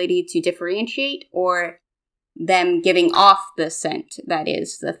their ability to differentiate, or them giving off the scent that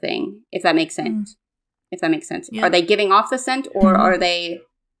is the thing, if that makes sense. Yeah. Are they giving off the scent, or are they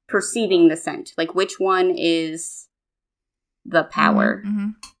perceiving the scent? Like, which one is the power?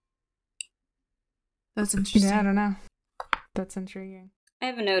 That's interesting. Yeah, I don't know. That's intriguing. I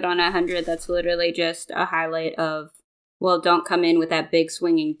have a note on 100 that's literally just a highlight of, well, don't come in with that big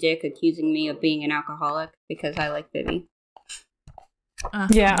swinging dick accusing me of being an alcoholic, because I like Vivi.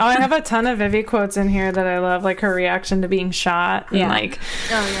 Yeah, I have a ton of Vivi quotes in here that I love, like her reaction to being shot. And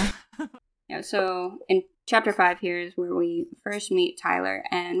Yeah, so in chapter 5 here is where we first meet Tyler,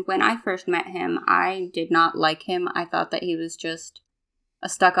 and when I first met him, I did not like him. I thought that he was just a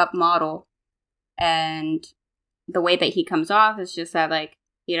stuck-up model, and the way that he comes off is just that, like,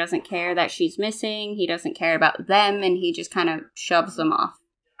 he doesn't care that she's missing, he doesn't care about them, and he just kind of shoves them off.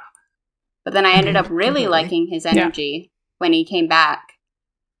 But then I ended up really liking his energy when he came back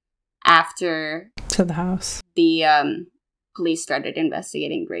after... to the house. The police started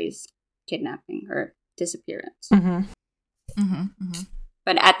investigating Gray's kidnapping or disappearance.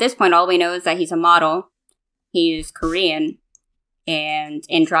 But at this point, all we know is that he's a model, he's Korean, and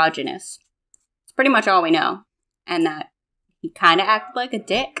androgynous. It's pretty much all we know. And that he kind of acted like a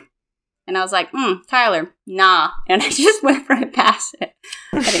dick. And I was like, Tyler, nah. And I just went right past it.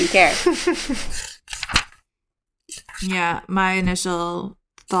 I didn't care. Yeah, my initial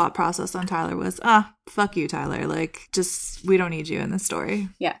thought process on Tyler was, fuck you, Tyler. Like, just, we don't need you in this story.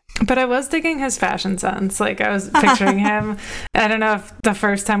 Yeah. But I was digging his fashion sense. Like, I was picturing him. I don't know if the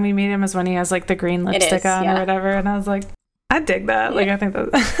first time we meet him is when he has, like, the green lipstick on or whatever. And I was like, I dig that. Yeah. Like, I think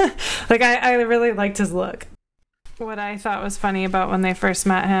that, like, I really liked his look. What I thought was funny about when they first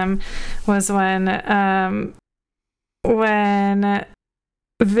met him was when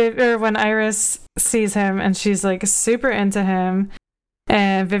Iris sees him and she's like super into him,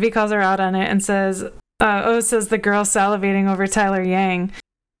 and Vivi calls her out on it and says, says the girl salivating over Tyler Yang,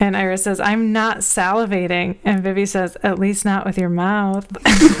 and Iris says, I'm not salivating, and Vivi says, at least not with your mouth.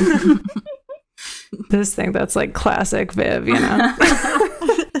 This thing that's like classic Viv, you know.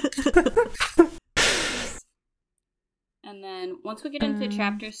 And then once we get into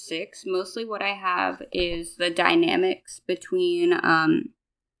chapter 6, mostly what I have is the dynamics between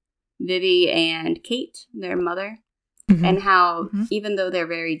Vivi and Kate, their mother, and how even though they're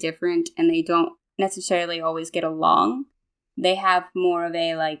very different and they don't necessarily always get along, they have more of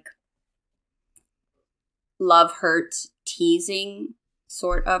a like love-hurt teasing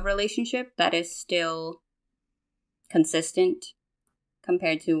sort of relationship that is still consistent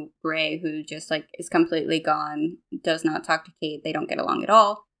compared to Gray, who just like is completely gone, does not talk to Kate, they don't get along at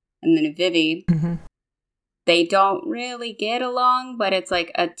all. And then Vivi, they don't really get along, but it's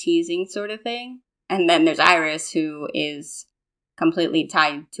like a teasing sort of thing. And then there's Iris, who is completely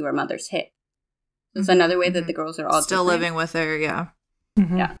tied to her mother's hip. So it's another way that the girls are all still different. living with her, yeah.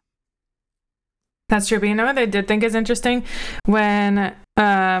 Yeah. That's true. But you know what I did think is interesting? When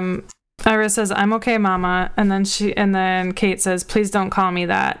Iris says, I'm okay, Mama, and then Kate says, please don't call me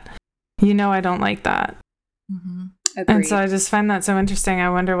that. You know I don't like that. And so I just find that so interesting. I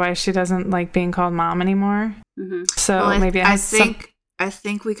wonder why she doesn't like being called Mom anymore. So well, maybe I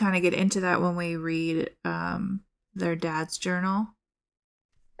think we kind of get into that when we read their dad's journal.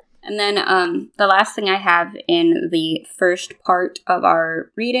 And then the last thing I have in the first part of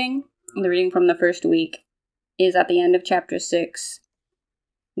our reading, the reading from the first week, is at the end of chapter 6,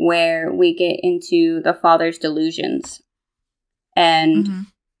 where we get into the father's delusions. And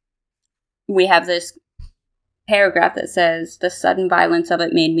we have this paragraph that says, the sudden violence of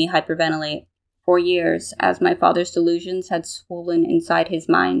it made me hyperventilate. For years, as my father's delusions had swollen inside his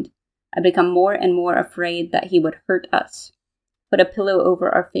mind, I'd become more and more afraid that he would hurt us, put a pillow over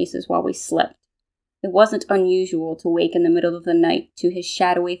our faces while we slept. It wasn't unusual to wake in the middle of the night to his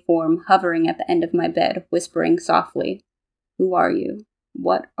shadowy form hovering at the end of my bed, whispering softly, "Who are you?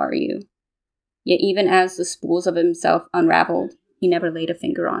 What are you?" Yet even as the spools of himself unraveled, he never laid a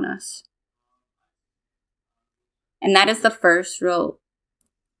finger on us. And that is the first real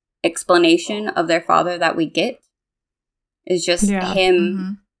explanation of their father that we get, is just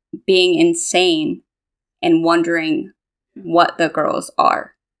him being insane and wondering what the girls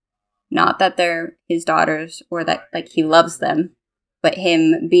are. Not that they're his daughters or that like he loves them, but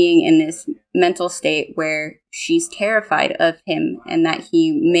him being in this mental state where she's terrified of him and that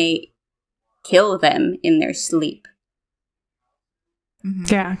he may kill them in their sleep.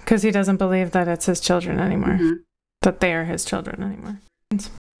 Yeah, because he doesn't believe that it's his children anymore. That they are his children anymore.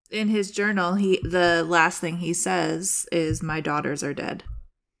 In his journal, the last thing he says is, "My daughters are dead."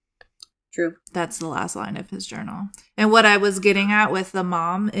 True. That's the last line of his journal. And what I was getting at with the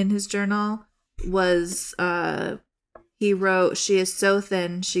mom in his journal was he wrote, "She is so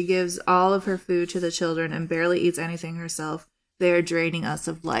thin, she gives all of her food to the children and barely eats anything herself. They are draining us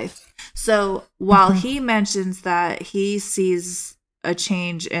of life." So while he mentions that he sees a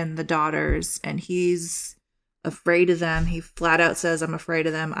change in the daughters and he's afraid of them, he flat out says, "I'm afraid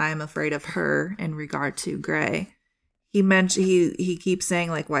of them. I'm afraid of her," in regard to Gray. He keeps saying,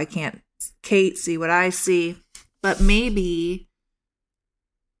 like, why can't Kate see what I see? But maybe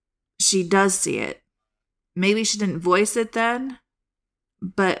she does see it. Maybe she didn't voice it then,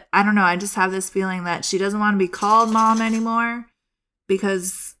 but I don't know. I just have this feeling that she doesn't want to be called mom anymore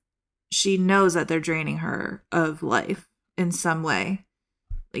because she knows that they're draining her of life in some way.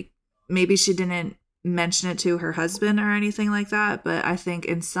 Like, maybe she didn't mention it to her husband or anything like that, but I think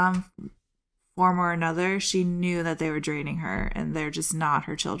in some form or another, she knew that they were draining her and they're just not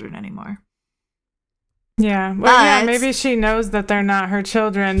her children anymore. Yeah. Well, yeah, maybe she knows that they're not her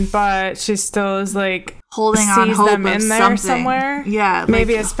children, but she still is like holding on hope them in there something. Somewhere. Yeah.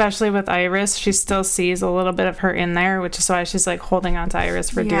 Maybe especially with Iris, she still sees a little bit of her in there, which is why she's like holding on to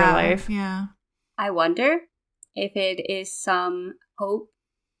Iris for dear life. Yeah. I wonder if it is some hope,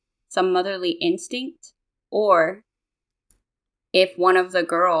 some motherly instinct, or if one of the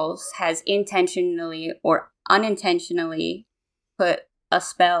girls has intentionally or unintentionally put a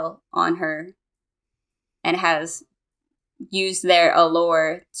spell on her and has used their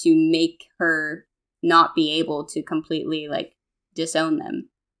allure to make her not be able to completely, like, disown them.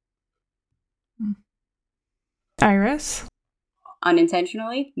 Iris?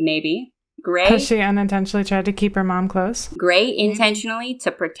 Unintentionally? Maybe. Gray? Has she unintentionally tried to keep her mom close? Gray intentionally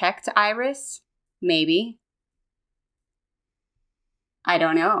to protect Iris? Maybe. I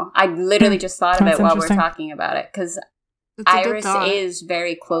don't know. I literally just thought of That's it while we're interesting. talking about it, because Iris is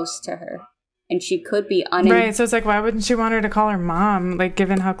very close to her, and she could be Right, so it's like, why wouldn't she want her to call her mom, like,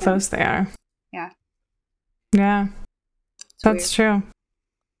 given how close they are? Yeah. Yeah. It's That's weird.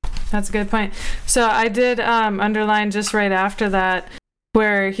 true. That's a good point. So I did underline just right after that,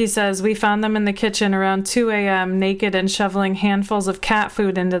 where he says, we found them in the kitchen around 2 a.m., naked and shoveling handfuls of cat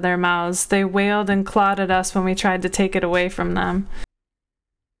food into their mouths. They wailed and clawed at us when we tried to take it away from them.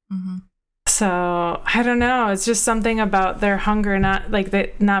 Mm-hmm. So I don't know. It's just something about their hunger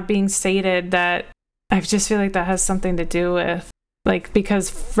not being sated that I just feel like that has something to do with, like,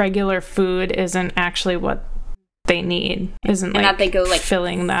 because regular food isn't actually what they need. Isn't, like, that they go, like,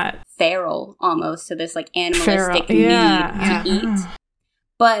 filling that feral almost to this, like, animalistic feral. Yeah. need to eat.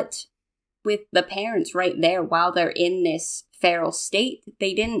 But with the parents right there, while they're in this feral state,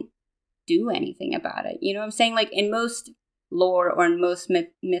 they didn't do anything about it. You know what I'm saying? Like, in most lore or in most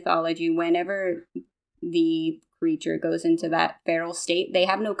mythology, whenever the creature goes into that feral state, they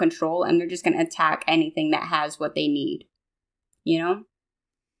have no control, and they're just going to attack anything that has what they need. You know?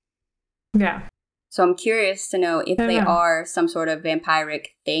 Yeah. So I'm curious to know if they are some sort of vampiric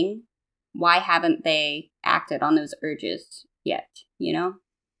thing, why haven't they acted on those urges yet, you know?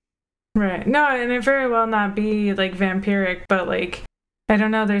 Right. No, and it very well not be, like, vampiric, but, like, I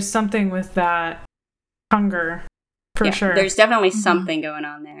don't know, there's something with that hunger, for sure. There's definitely something going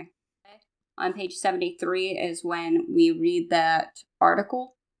on there. On page 73 is when we read that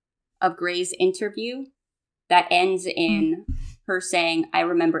article of Gray's interview that ends in her saying, I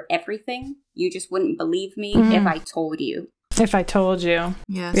remember everything. You just wouldn't believe me if I told you. If I told you.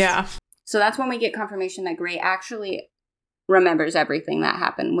 Yes. Yeah. So that's when we get confirmation that Gray actually remembers everything that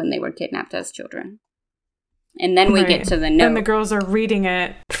happened when they were kidnapped as children. And then we get to the note. And the girls are reading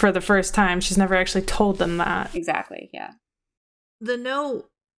it for the first time. She's never actually told them that. Exactly, yeah. The note,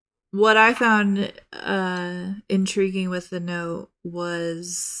 what I found intriguing with the note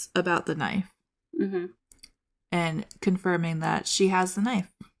was about the knife. Mm-hmm. And confirming that she has the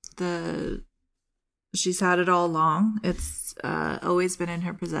knife. She's had it all along. It's always been in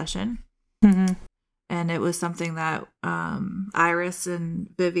her possession. Mm-hmm. And it was something that Iris and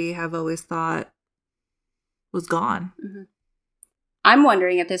Vivi have always thought was gone. Mm-hmm. I'm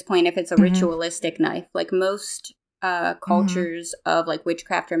wondering at this point if it's a ritualistic knife. Like most cultures of, like,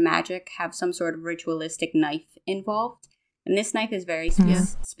 witchcraft or magic have some sort of ritualistic knife involved. And this knife is very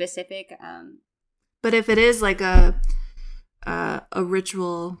specific. But if it is like a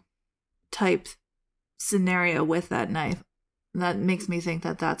ritual type scenario with that knife, that makes me think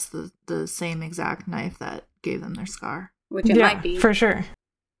that that's the same exact knife that gave them their scar. Which it might be. For sure.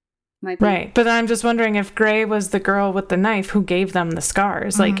 Might be. Right. But I'm just wondering if Gray was the girl with the knife who gave them the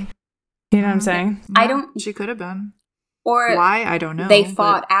scars. Like, you know what I'm saying? I don't. She could have been. Or why? I don't know. They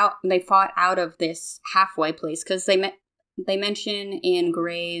fought out of this halfway place because they mention in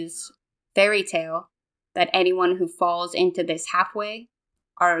Gray's fairy tale that anyone who falls into this halfway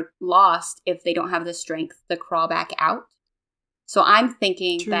are lost if they don't have the strength to crawl back out. So I'm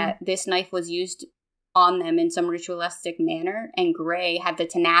thinking that this knife was used on them in some ritualistic manner, and Gray had the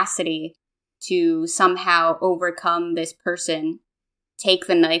tenacity to somehow overcome this person, take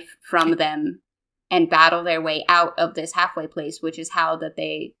the knife from them, and battle their way out of this halfway place, which is how that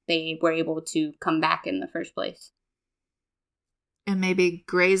they were able to come back in the first place. And maybe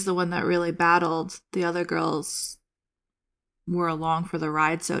Gray's the one that really battled. The other girls were along for the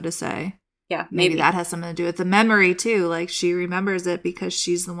ride, so to say. Yeah, maybe that has something to do with the memory, too. Like, she remembers it because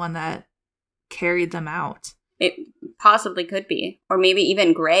she's the one that carried them out. It possibly could be. Or maybe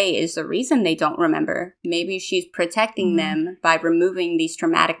even Gray is the reason they don't remember. Maybe she's protecting them by removing these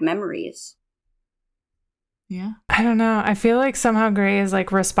traumatic memories. Yeah. I don't know. I feel like somehow Gray is,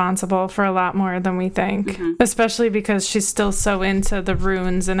 like, responsible for a lot more than we think. Especially because she's still so into the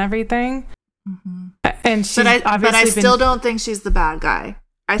runes and everything. And she's but I still don't think she's the bad guy.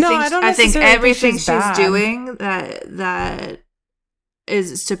 I think everything she's doing that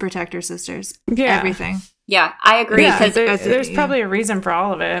is to protect her sisters. Yeah. Everything. Yeah, I agree. Yeah, there's probably a reason for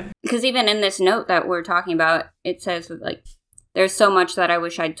all of it. Because even in this note that we're talking about, it says, like, there's so much that I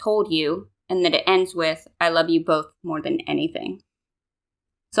wish I'd told you. and then it ends with, I love you both more than anything.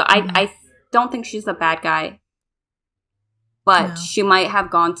 So I don't think she's the bad guy, but she might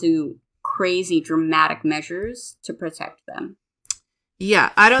have gone to crazy dramatic measures to protect them.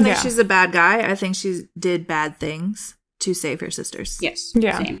 Yeah, I don't think she's a bad guy. I think she did bad things to save her sisters. Yes.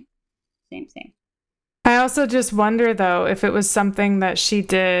 Yeah. Same. I also just wonder, though, if it was something that she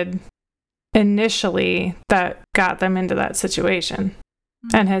did initially that got them into that situation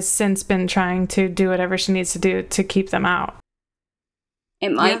and has since been trying to do whatever she needs to do to keep them out.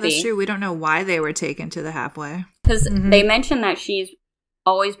 It might be. That's true. We don't know why they were taken to the halfway. Because they mention that she's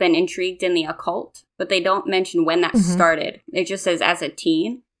always been intrigued in the occult, but they don't mention when that started. It just says as a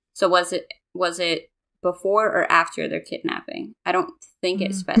teen. So was it before or after their kidnapping? I don't think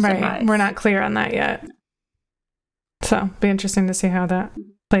it specifies. Right. We're not clear on that yet. So be interesting to see how that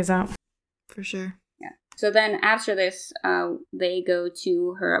plays out. For sure. Yeah. So then after this, they go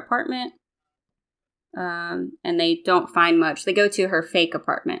to her apartment, and they don't find much. They go to her fake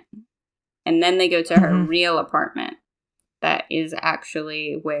apartment, and then they go to her real apartment. That is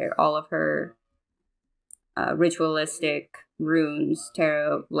actually where all of her ritualistic runes,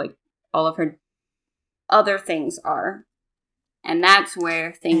 tarot, like all of her other things are. And that's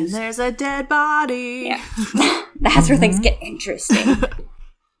where things... And there's a dead body. Yeah. That's where things get interesting.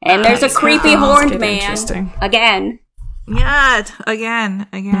 And there's a creepy horned man. Again. Yeah, again.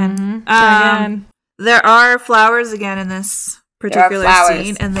 Again. There are flowers again in this particular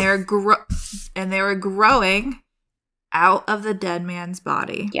scene, and they were growing out of the dead man's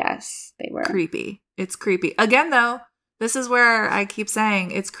body. Yes, they were. Creepy. It's creepy. Again, though, this is where I keep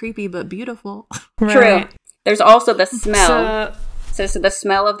saying it's creepy but beautiful. True. There's also the smell. So the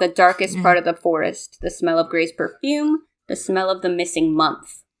smell of the darkest part of the forest, the smell of Gray's perfume, the smell of the missing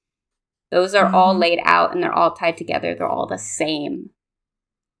month. Those are all laid out, and they're all tied together. They're all the same,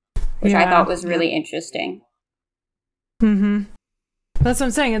 which I thought was really interesting. Mm-hmm. That's what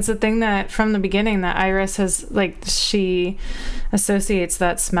I'm saying. It's a thing that from the beginning that Iris has, like, she associates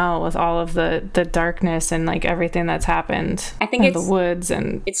that smell with all of the darkness and like everything that's happened. I think in it's the woods,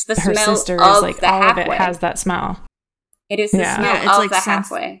 and it's the her smell sisters, of like the all halfway. of it has that smell. It is the smell it's of like the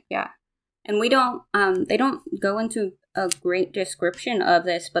halfway. Yeah. And we don't they don't go into a great description of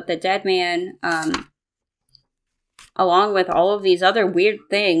this, but the dead man, along with all of these other weird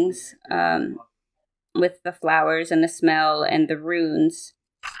things, with the flowers and the smell and the runes,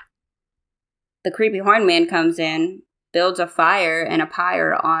 the creepy horn man comes in, builds a fire and a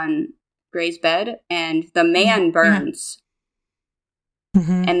pyre on Gray's bed, and the man burns.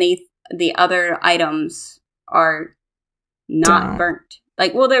 And the other items are not burnt.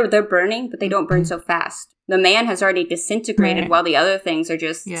 Like, well, they're burning, but they don't burn so fast. The man has already disintegrated while the other things are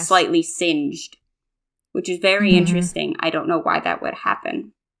just slightly singed, which is very interesting. I don't know why that would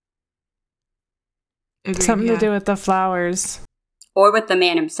happen. Agreed, something to do with the flowers. Or with the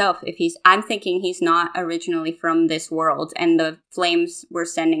man himself. I'm thinking he's not originally from this world, and the flames were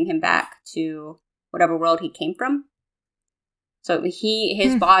sending him back to whatever world he came from. So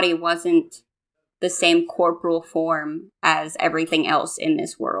his body wasn't the same corporal form as everything else in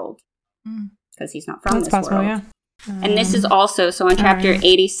this world, because he's not from this world. Yeah. And this is also, so in chapter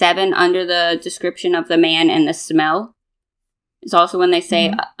 87, under the description of the man and the smell, is also when they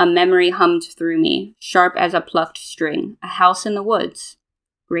say, a memory hummed through me, sharp as a plucked string, a house in the woods,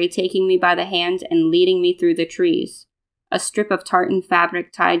 Gray taking me by the hand and leading me through the trees, a strip of tartan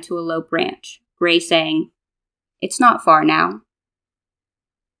fabric tied to a low branch, Gray saying, it's not far now.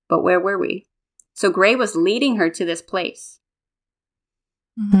 But where were we? So Gray was leading her to this place.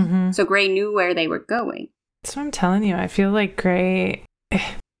 So Gray knew where they were going. That's what I'm telling you. I feel like Gray,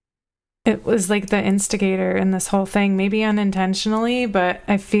 it was like the instigator in this whole thing, maybe unintentionally, but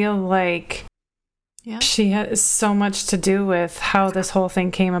I feel like she has so much to do with how this whole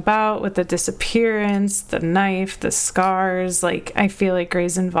thing came about, with the disappearance, the knife, the scars. Like, I feel like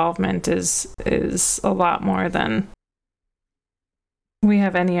Gray's involvement is a lot more than we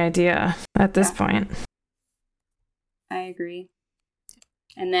have any idea at this point. I agree.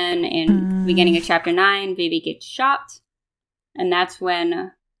 And then in beginning of chapter 9, Vivi gets shot. And that's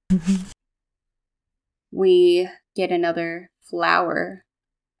when we get another flower.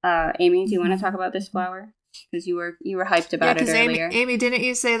 Amy, do you want to talk about this flower? Because you were hyped about it earlier. Amy, didn't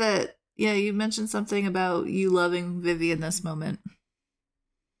you say that? Yeah, you mentioned something about you loving Vivi in this moment.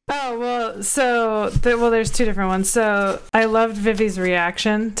 Oh, well, so, there's two different ones. So, I loved Vivi's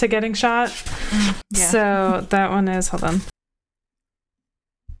reaction to getting shot. So, that one is, hold on.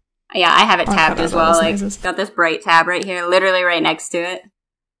 Yeah, I have it tabbed as well. Like, got this bright tab right here, literally right next to it.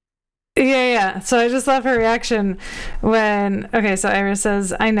 Yeah. So I just love her reaction when, okay, so Iris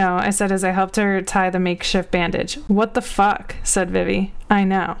says, I know. I said as I helped her tie the makeshift bandage. What the fuck? Said Vivi. I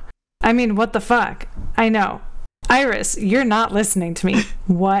know. I mean, what the fuck? I know. Iris, you're not listening to me.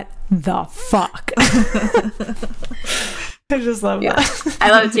 What the fuck? I just love that.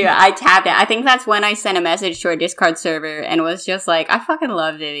 I love it too. I tapped it. I think that's when I sent a message to our Discord server and was just like, I fucking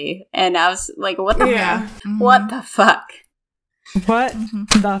love Vivi. And I was like, what the fuck? What the fuck? What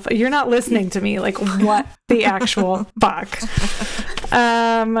the you're not listening to me, like what the actual fuck.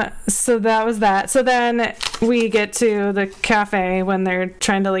 So that was that. So then we get to the cafe when they're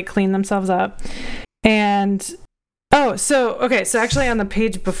trying to like clean themselves up, and so actually on the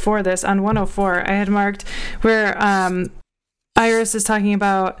page before this on 104 I had marked where Iris is talking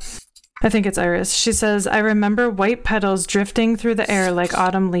about, I think it's Iris, she says, I remember white petals drifting through the air like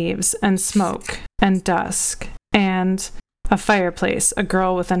autumn leaves, and smoke and dusk and a fireplace, a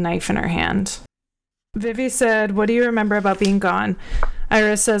girl with a knife in her hand. Vivi said, what do you remember about being gone?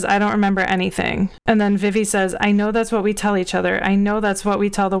 Iris says, I don't remember anything. And then Vivi says, I know that's what we tell each other. I know that's what we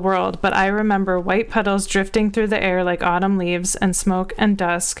tell the world. But I remember white petals drifting through the air like autumn leaves, and smoke and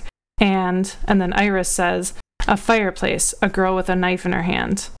dusk. And then Iris says, a fireplace, a girl with a knife in her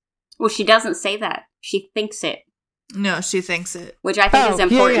hand. Well, she doesn't say that. She thinks it. No, she thinks it. Which I think is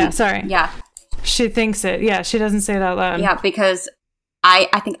important. Yeah, sorry. Yeah. She thinks it. Yeah, she doesn't say it out loud. Yeah, because I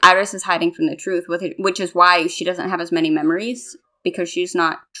think Iris is hiding from the truth with it, which is why she doesn't have as many memories, because she's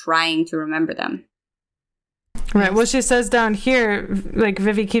not trying to remember them. Right. Well, she says down here, like,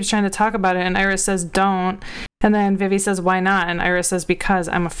 Vivi keeps trying to talk about it, and Iris says, don't. And then Vivi says, why not? And Iris says, because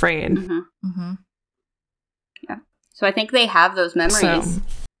I'm afraid. Yeah. So I think they have those memories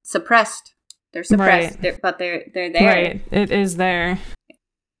suppressed. They're suppressed, right. But they're there. Right. It is there.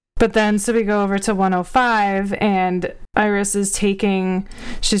 But then, so we go over to 105, and Iris is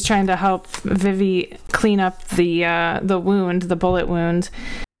she's trying to help Vivi clean up the wound, the bullet wound.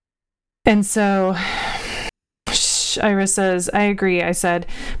 And so Iris says, I agree, I said,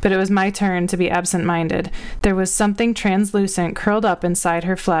 but it was my turn to be absent-minded. There was something translucent curled up inside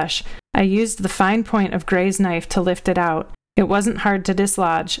her flesh. I used the fine point of Gray's knife to lift it out. It wasn't hard to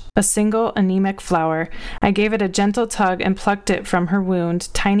dislodge, a single anemic flower. I gave it a gentle tug and plucked it from her wound,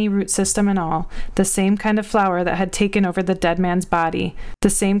 tiny root system and all, the same kind of flower that had taken over the dead man's body, the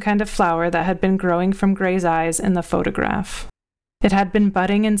same kind of flower that had been growing from Gray's eyes in the photograph. It had been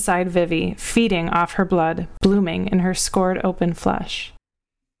budding inside Vivi, feeding off her blood, blooming in her scored open flesh.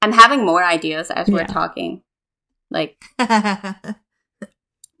 I'm having more ideas as we're talking. Like...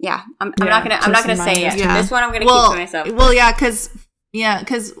 Yeah, I'm not gonna say it. Yeah. This one I'm gonna keep to myself.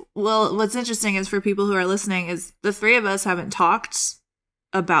 Because what's interesting is for people who are listening is the three of us haven't talked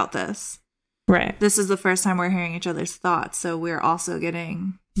about this. Right. This is the first time we're hearing each other's thoughts, so we're also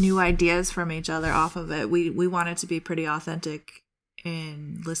getting new ideas from each other off of it. We want it to be pretty authentic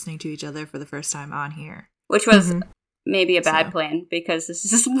in listening to each other for the first time on here, which was maybe a bad plan because this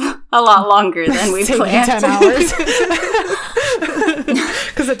is a lot longer than we planned. 10 hours.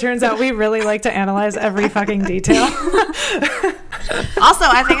 Because it turns out we really like to analyze every fucking detail. Also,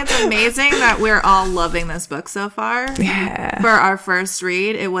 I think it's amazing that we're all loving this book so far. Yeah. For our first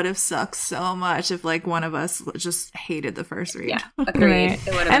read, it would have sucked so much if like one of us just hated the first read. Yeah, agreed.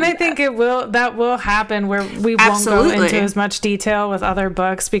 Right. And I think that will happen where we won't go into as much detail with other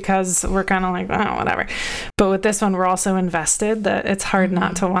books because we're kind of like, oh, whatever. But with this one, we're also invested that it's hard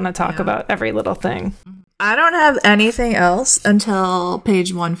not to want to talk about every little thing. I don't have anything else until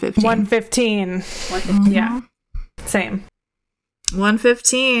page 115. 115. Yeah. Same.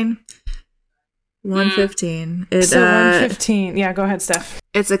 115. 115. So 115. Yeah, go ahead, Steph.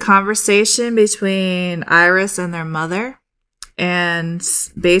 It's a conversation between Iris and their mother. And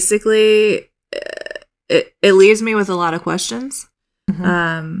basically, it leaves me with a lot of questions.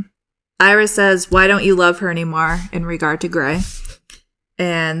 Iris says, why don't you love her anymore in regard to Gray?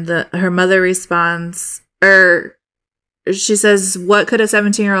 And her mother responds, she says, what could a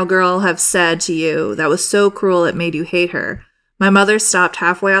 17-year-old girl have said to you that was so cruel it made you hate her? My mother stopped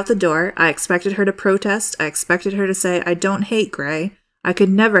halfway out the door. I expected her to protest. I expected her to say, I don't hate Gray. I could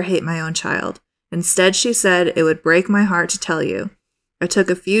never hate my own child. Instead, she said, it would break my heart to tell you. I took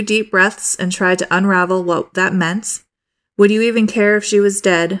a few deep breaths and tried to unravel what that meant. Would you even care if she was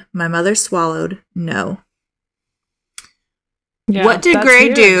dead? My mother swallowed. No. Yeah, what did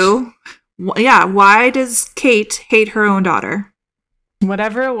Gray do? Yeah, why does Kate hate her own daughter?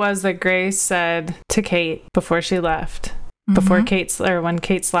 Whatever it was that Gray said to Kate before she left, when Kate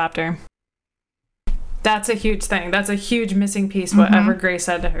slapped her. That's a huge thing. That's a huge missing piece. Whatever Gray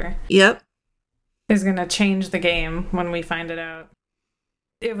said to her. Yep. Is going to change the game when we find it out.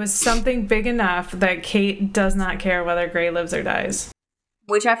 it was something big enough that Kate does not care whether Gray lives or dies.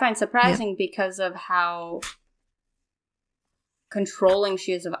 Which I find surprising because of how controlling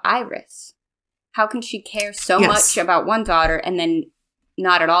she is of Iris. How can she care so much about one daughter and then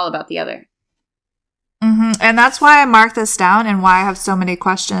not at all about the other? And that's why I marked this down and why I have so many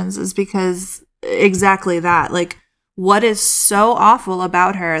questions is because exactly that. Like, what is so awful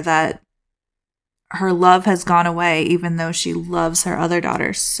about her that her love has gone away, even though she loves her other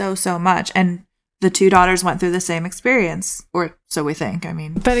daughter so, so much? And the two daughters went through the same experience, or so we think. I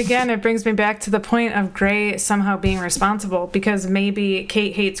mean, but again, it brings me back to the point of Gray somehow being responsible, because maybe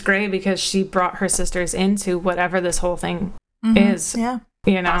Kate hates Gray because she brought her sisters into whatever this whole thing is. Yeah.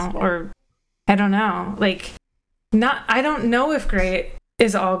 You know, Possible. or I don't know. Like, I don't know if Gray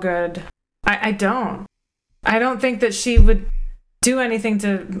is all good. I don't. I don't think that she would do anything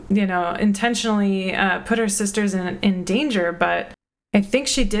to, you know, intentionally put her sisters in danger, but I think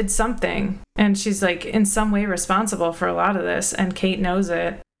she did something, and she's like in some way responsible for a lot of this, and Kate knows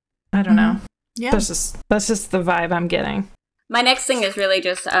it. I don't know. Yeah. That's just the vibe I'm getting. My next thing is really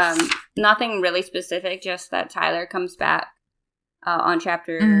just nothing really specific, just that Tyler comes back on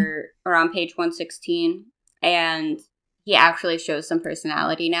chapter or on page 116, and he actually shows some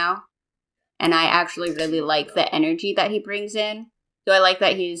personality now. And I actually really like the energy that he brings in. Do I like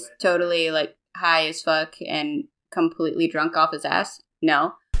that he's totally like high as fuck and completely drunk off his ass?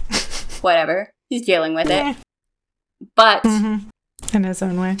 No. Whatever. He's dealing with it. But in his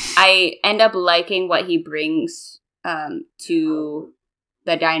own way. I end up liking what he brings to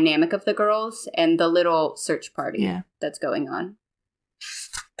the dynamic of the girls and the little search party that's going on.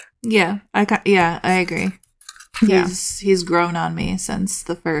 Yeah, I agree. Yeah. He's grown on me since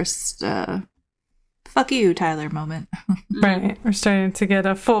the first fuck you, Tyler moment. Right. We're starting to get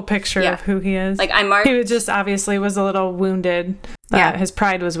a full picture of who he is. Like, I marked... He just obviously was a little wounded. His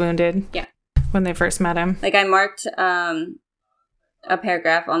pride was wounded. Yeah. When they first met him. Like, I marked a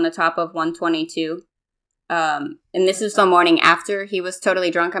paragraph on the top of 122. And this is the morning after he was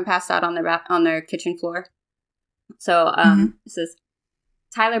totally drunk and passed out on their kitchen floor. So, it says,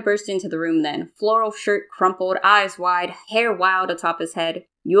 Tyler burst into the room then. Floral shirt crumpled, eyes wide, hair wild atop his head.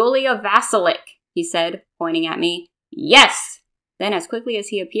 Yulia Vasilik, he said, pointing at me. Yes! Then, as quickly as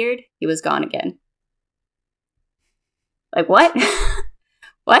he appeared, he was gone again. Like, what?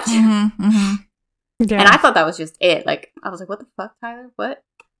 What? Yeah. And I thought that was just it. Like, I was like, what the fuck, Tyler? What?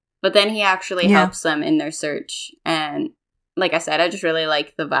 But then he actually helps them in their search. And like I said, I just really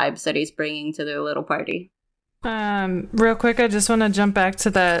like the vibes that he's bringing to their little party. Real quick, I just want to jump back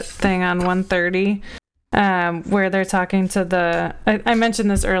to that thing on 130. Where they're talking to I mentioned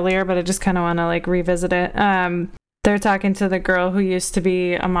this earlier, but I just kind of want to like revisit it. They're talking to the girl who used to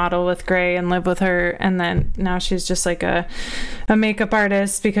be a model with Gray and live with her, and then now she's just like a makeup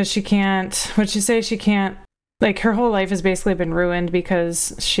artist because she can't, what'd she say? She can't, like, her whole life has basically been ruined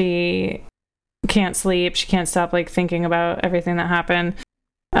because she can't sleep. She can't stop like thinking about everything that happened.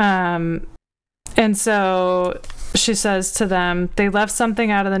 And so she says to them, they left something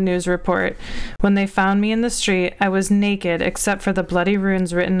out of the news report. When they found me in the street, I was naked except for the bloody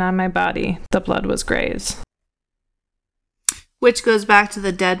runes written on my body. The blood was Gray's. Which goes back to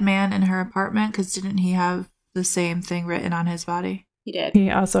the dead man in her apartment, because didn't he have the same thing written on his body? He did.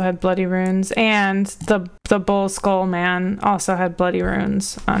 He also had bloody runes, and the bull skull man also had bloody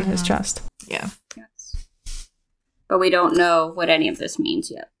runes on his chest. Yeah. Yes. But we don't know what any of this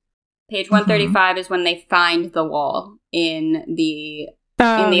means yet. Page 135 is when they find the wall in the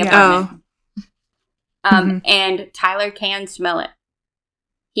apartment. And Tyler can smell it.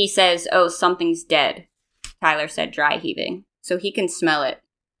 He says, "Oh, something's dead." Tyler said, dry heaving. So he can smell it.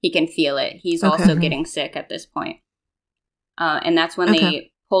 He can feel it. He's also getting sick at this point. And that's when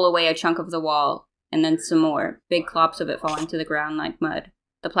they pull away a chunk of the wall, and then some more. Big clops of it falling to the ground like mud.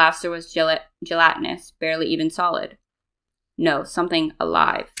 The plaster was gelatinous, barely even solid. No, something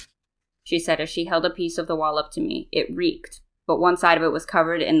alive, she said as she held a piece of the wall up to me. It reeked, but one side of it was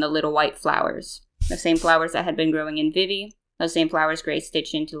covered in the little white flowers. The same flowers that had been growing in Vivi, the same flowers Gray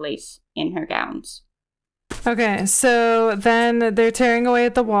stitched into lace in her gowns. Okay, so then they're tearing away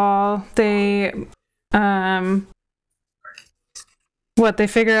at the wall. They, they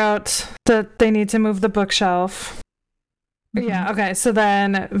figure out that they need to move the bookshelf. Yeah, okay, so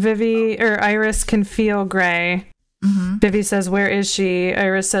then Iris can feel Gray. Vivi says, where is she?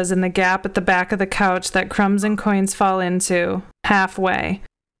 Iris says, in the gap at the back of the couch that crumbs and coins fall into, halfway.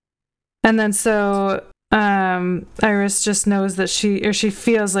 And then so Iris just knows that she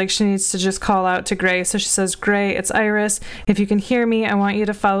feels like she needs to just call out to Gray. So she says, Gray, it's Iris. If you can hear me, I want you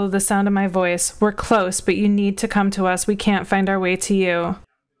to follow the sound of my voice. We're close, but you need to come to us. We can't find our way to you.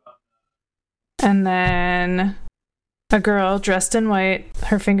 And then a girl dressed in white,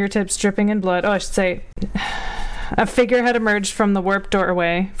 her fingertips dripping in blood. Oh, I should say, a figure had emerged from the warped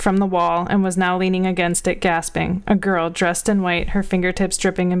doorway from the wall and was now leaning against it, gasping. A girl dressed in white, her fingertips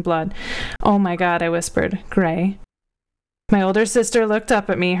dripping in blood. Oh my God, I whispered. Gray. My older sister looked up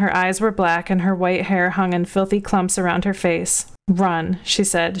at me. Her eyes were black and her white hair hung in filthy clumps around her face. Run, she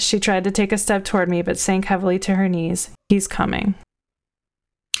said. She tried to take a step toward me, but sank heavily to her knees. He's coming.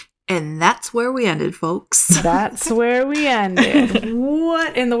 And that's where we ended, folks. That's where we ended.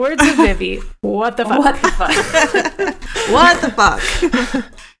 What, in the words of Vivi, what the fuck? What the fuck? What the fuck?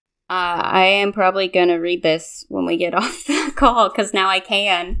 I am probably going to read this when we get off the call, because now I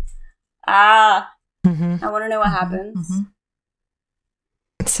can. I want to know what happens.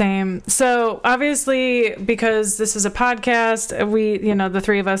 Same. So obviously, because this is a podcast, we, the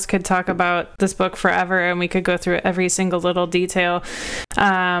three of us could talk about this book forever, and we could go through every single little detail,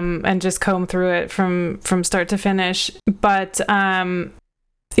 and just comb through it from start to finish. But,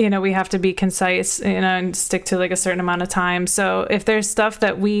 we have to be concise, and stick to like a certain amount of time. So if there's stuff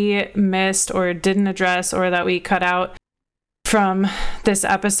that we missed or didn't address or that we cut out from this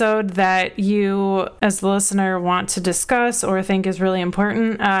episode that you as the listener want to discuss or think is really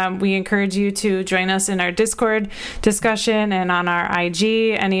important, we encourage you to join us in our Discord discussion and on our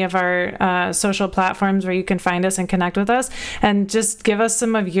IG, any of our social platforms where you can find us and connect with us, and just give us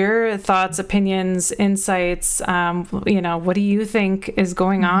some of your thoughts, opinions, insights. What do you think is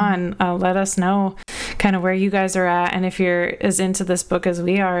going on? Let us know kind of where you guys are at, and if you're as into this book as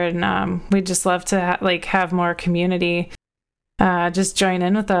we are, and we'd just love to have more community. Just join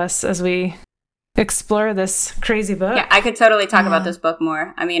in with us as we explore this crazy book. Yeah, I could totally talk about this book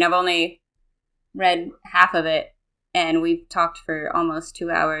more. I mean, I've only read half of it, and we've talked for almost 2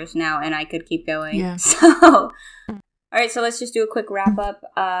 hours now, and I could keep going. Yeah. So, all right, so let's just do a quick wrap up.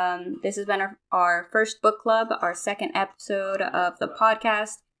 This has been our first book club, our second episode of the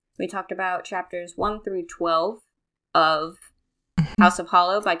podcast. We talked about chapters 1 through 12 of House of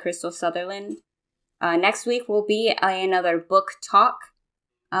Hollow by Crystal Sutherland. Next week will be another book talk.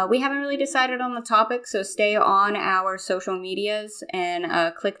 We haven't really decided on the topic, so stay on our social medias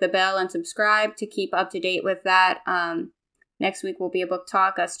and click the bell and subscribe to keep up to date with that. Next week will be a book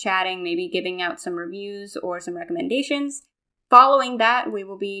talk, us chatting, maybe giving out some reviews or some recommendations. Following that, we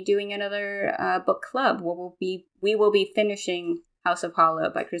will be doing another book club. We will be finishing House of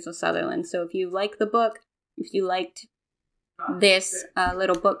Hollow by Crystal Sutherland. So if you like the book, if you liked this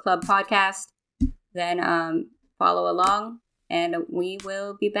little book club podcast, then follow along, and we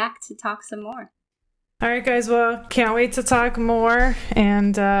will be back to talk some more. All right, guys. Well, can't wait to talk more.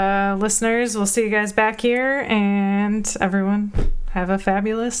 And listeners, we'll see you guys back here. And everyone, have a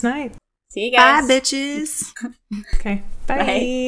fabulous night. See you guys. Bye, bitches. Okay. Bye. Bye.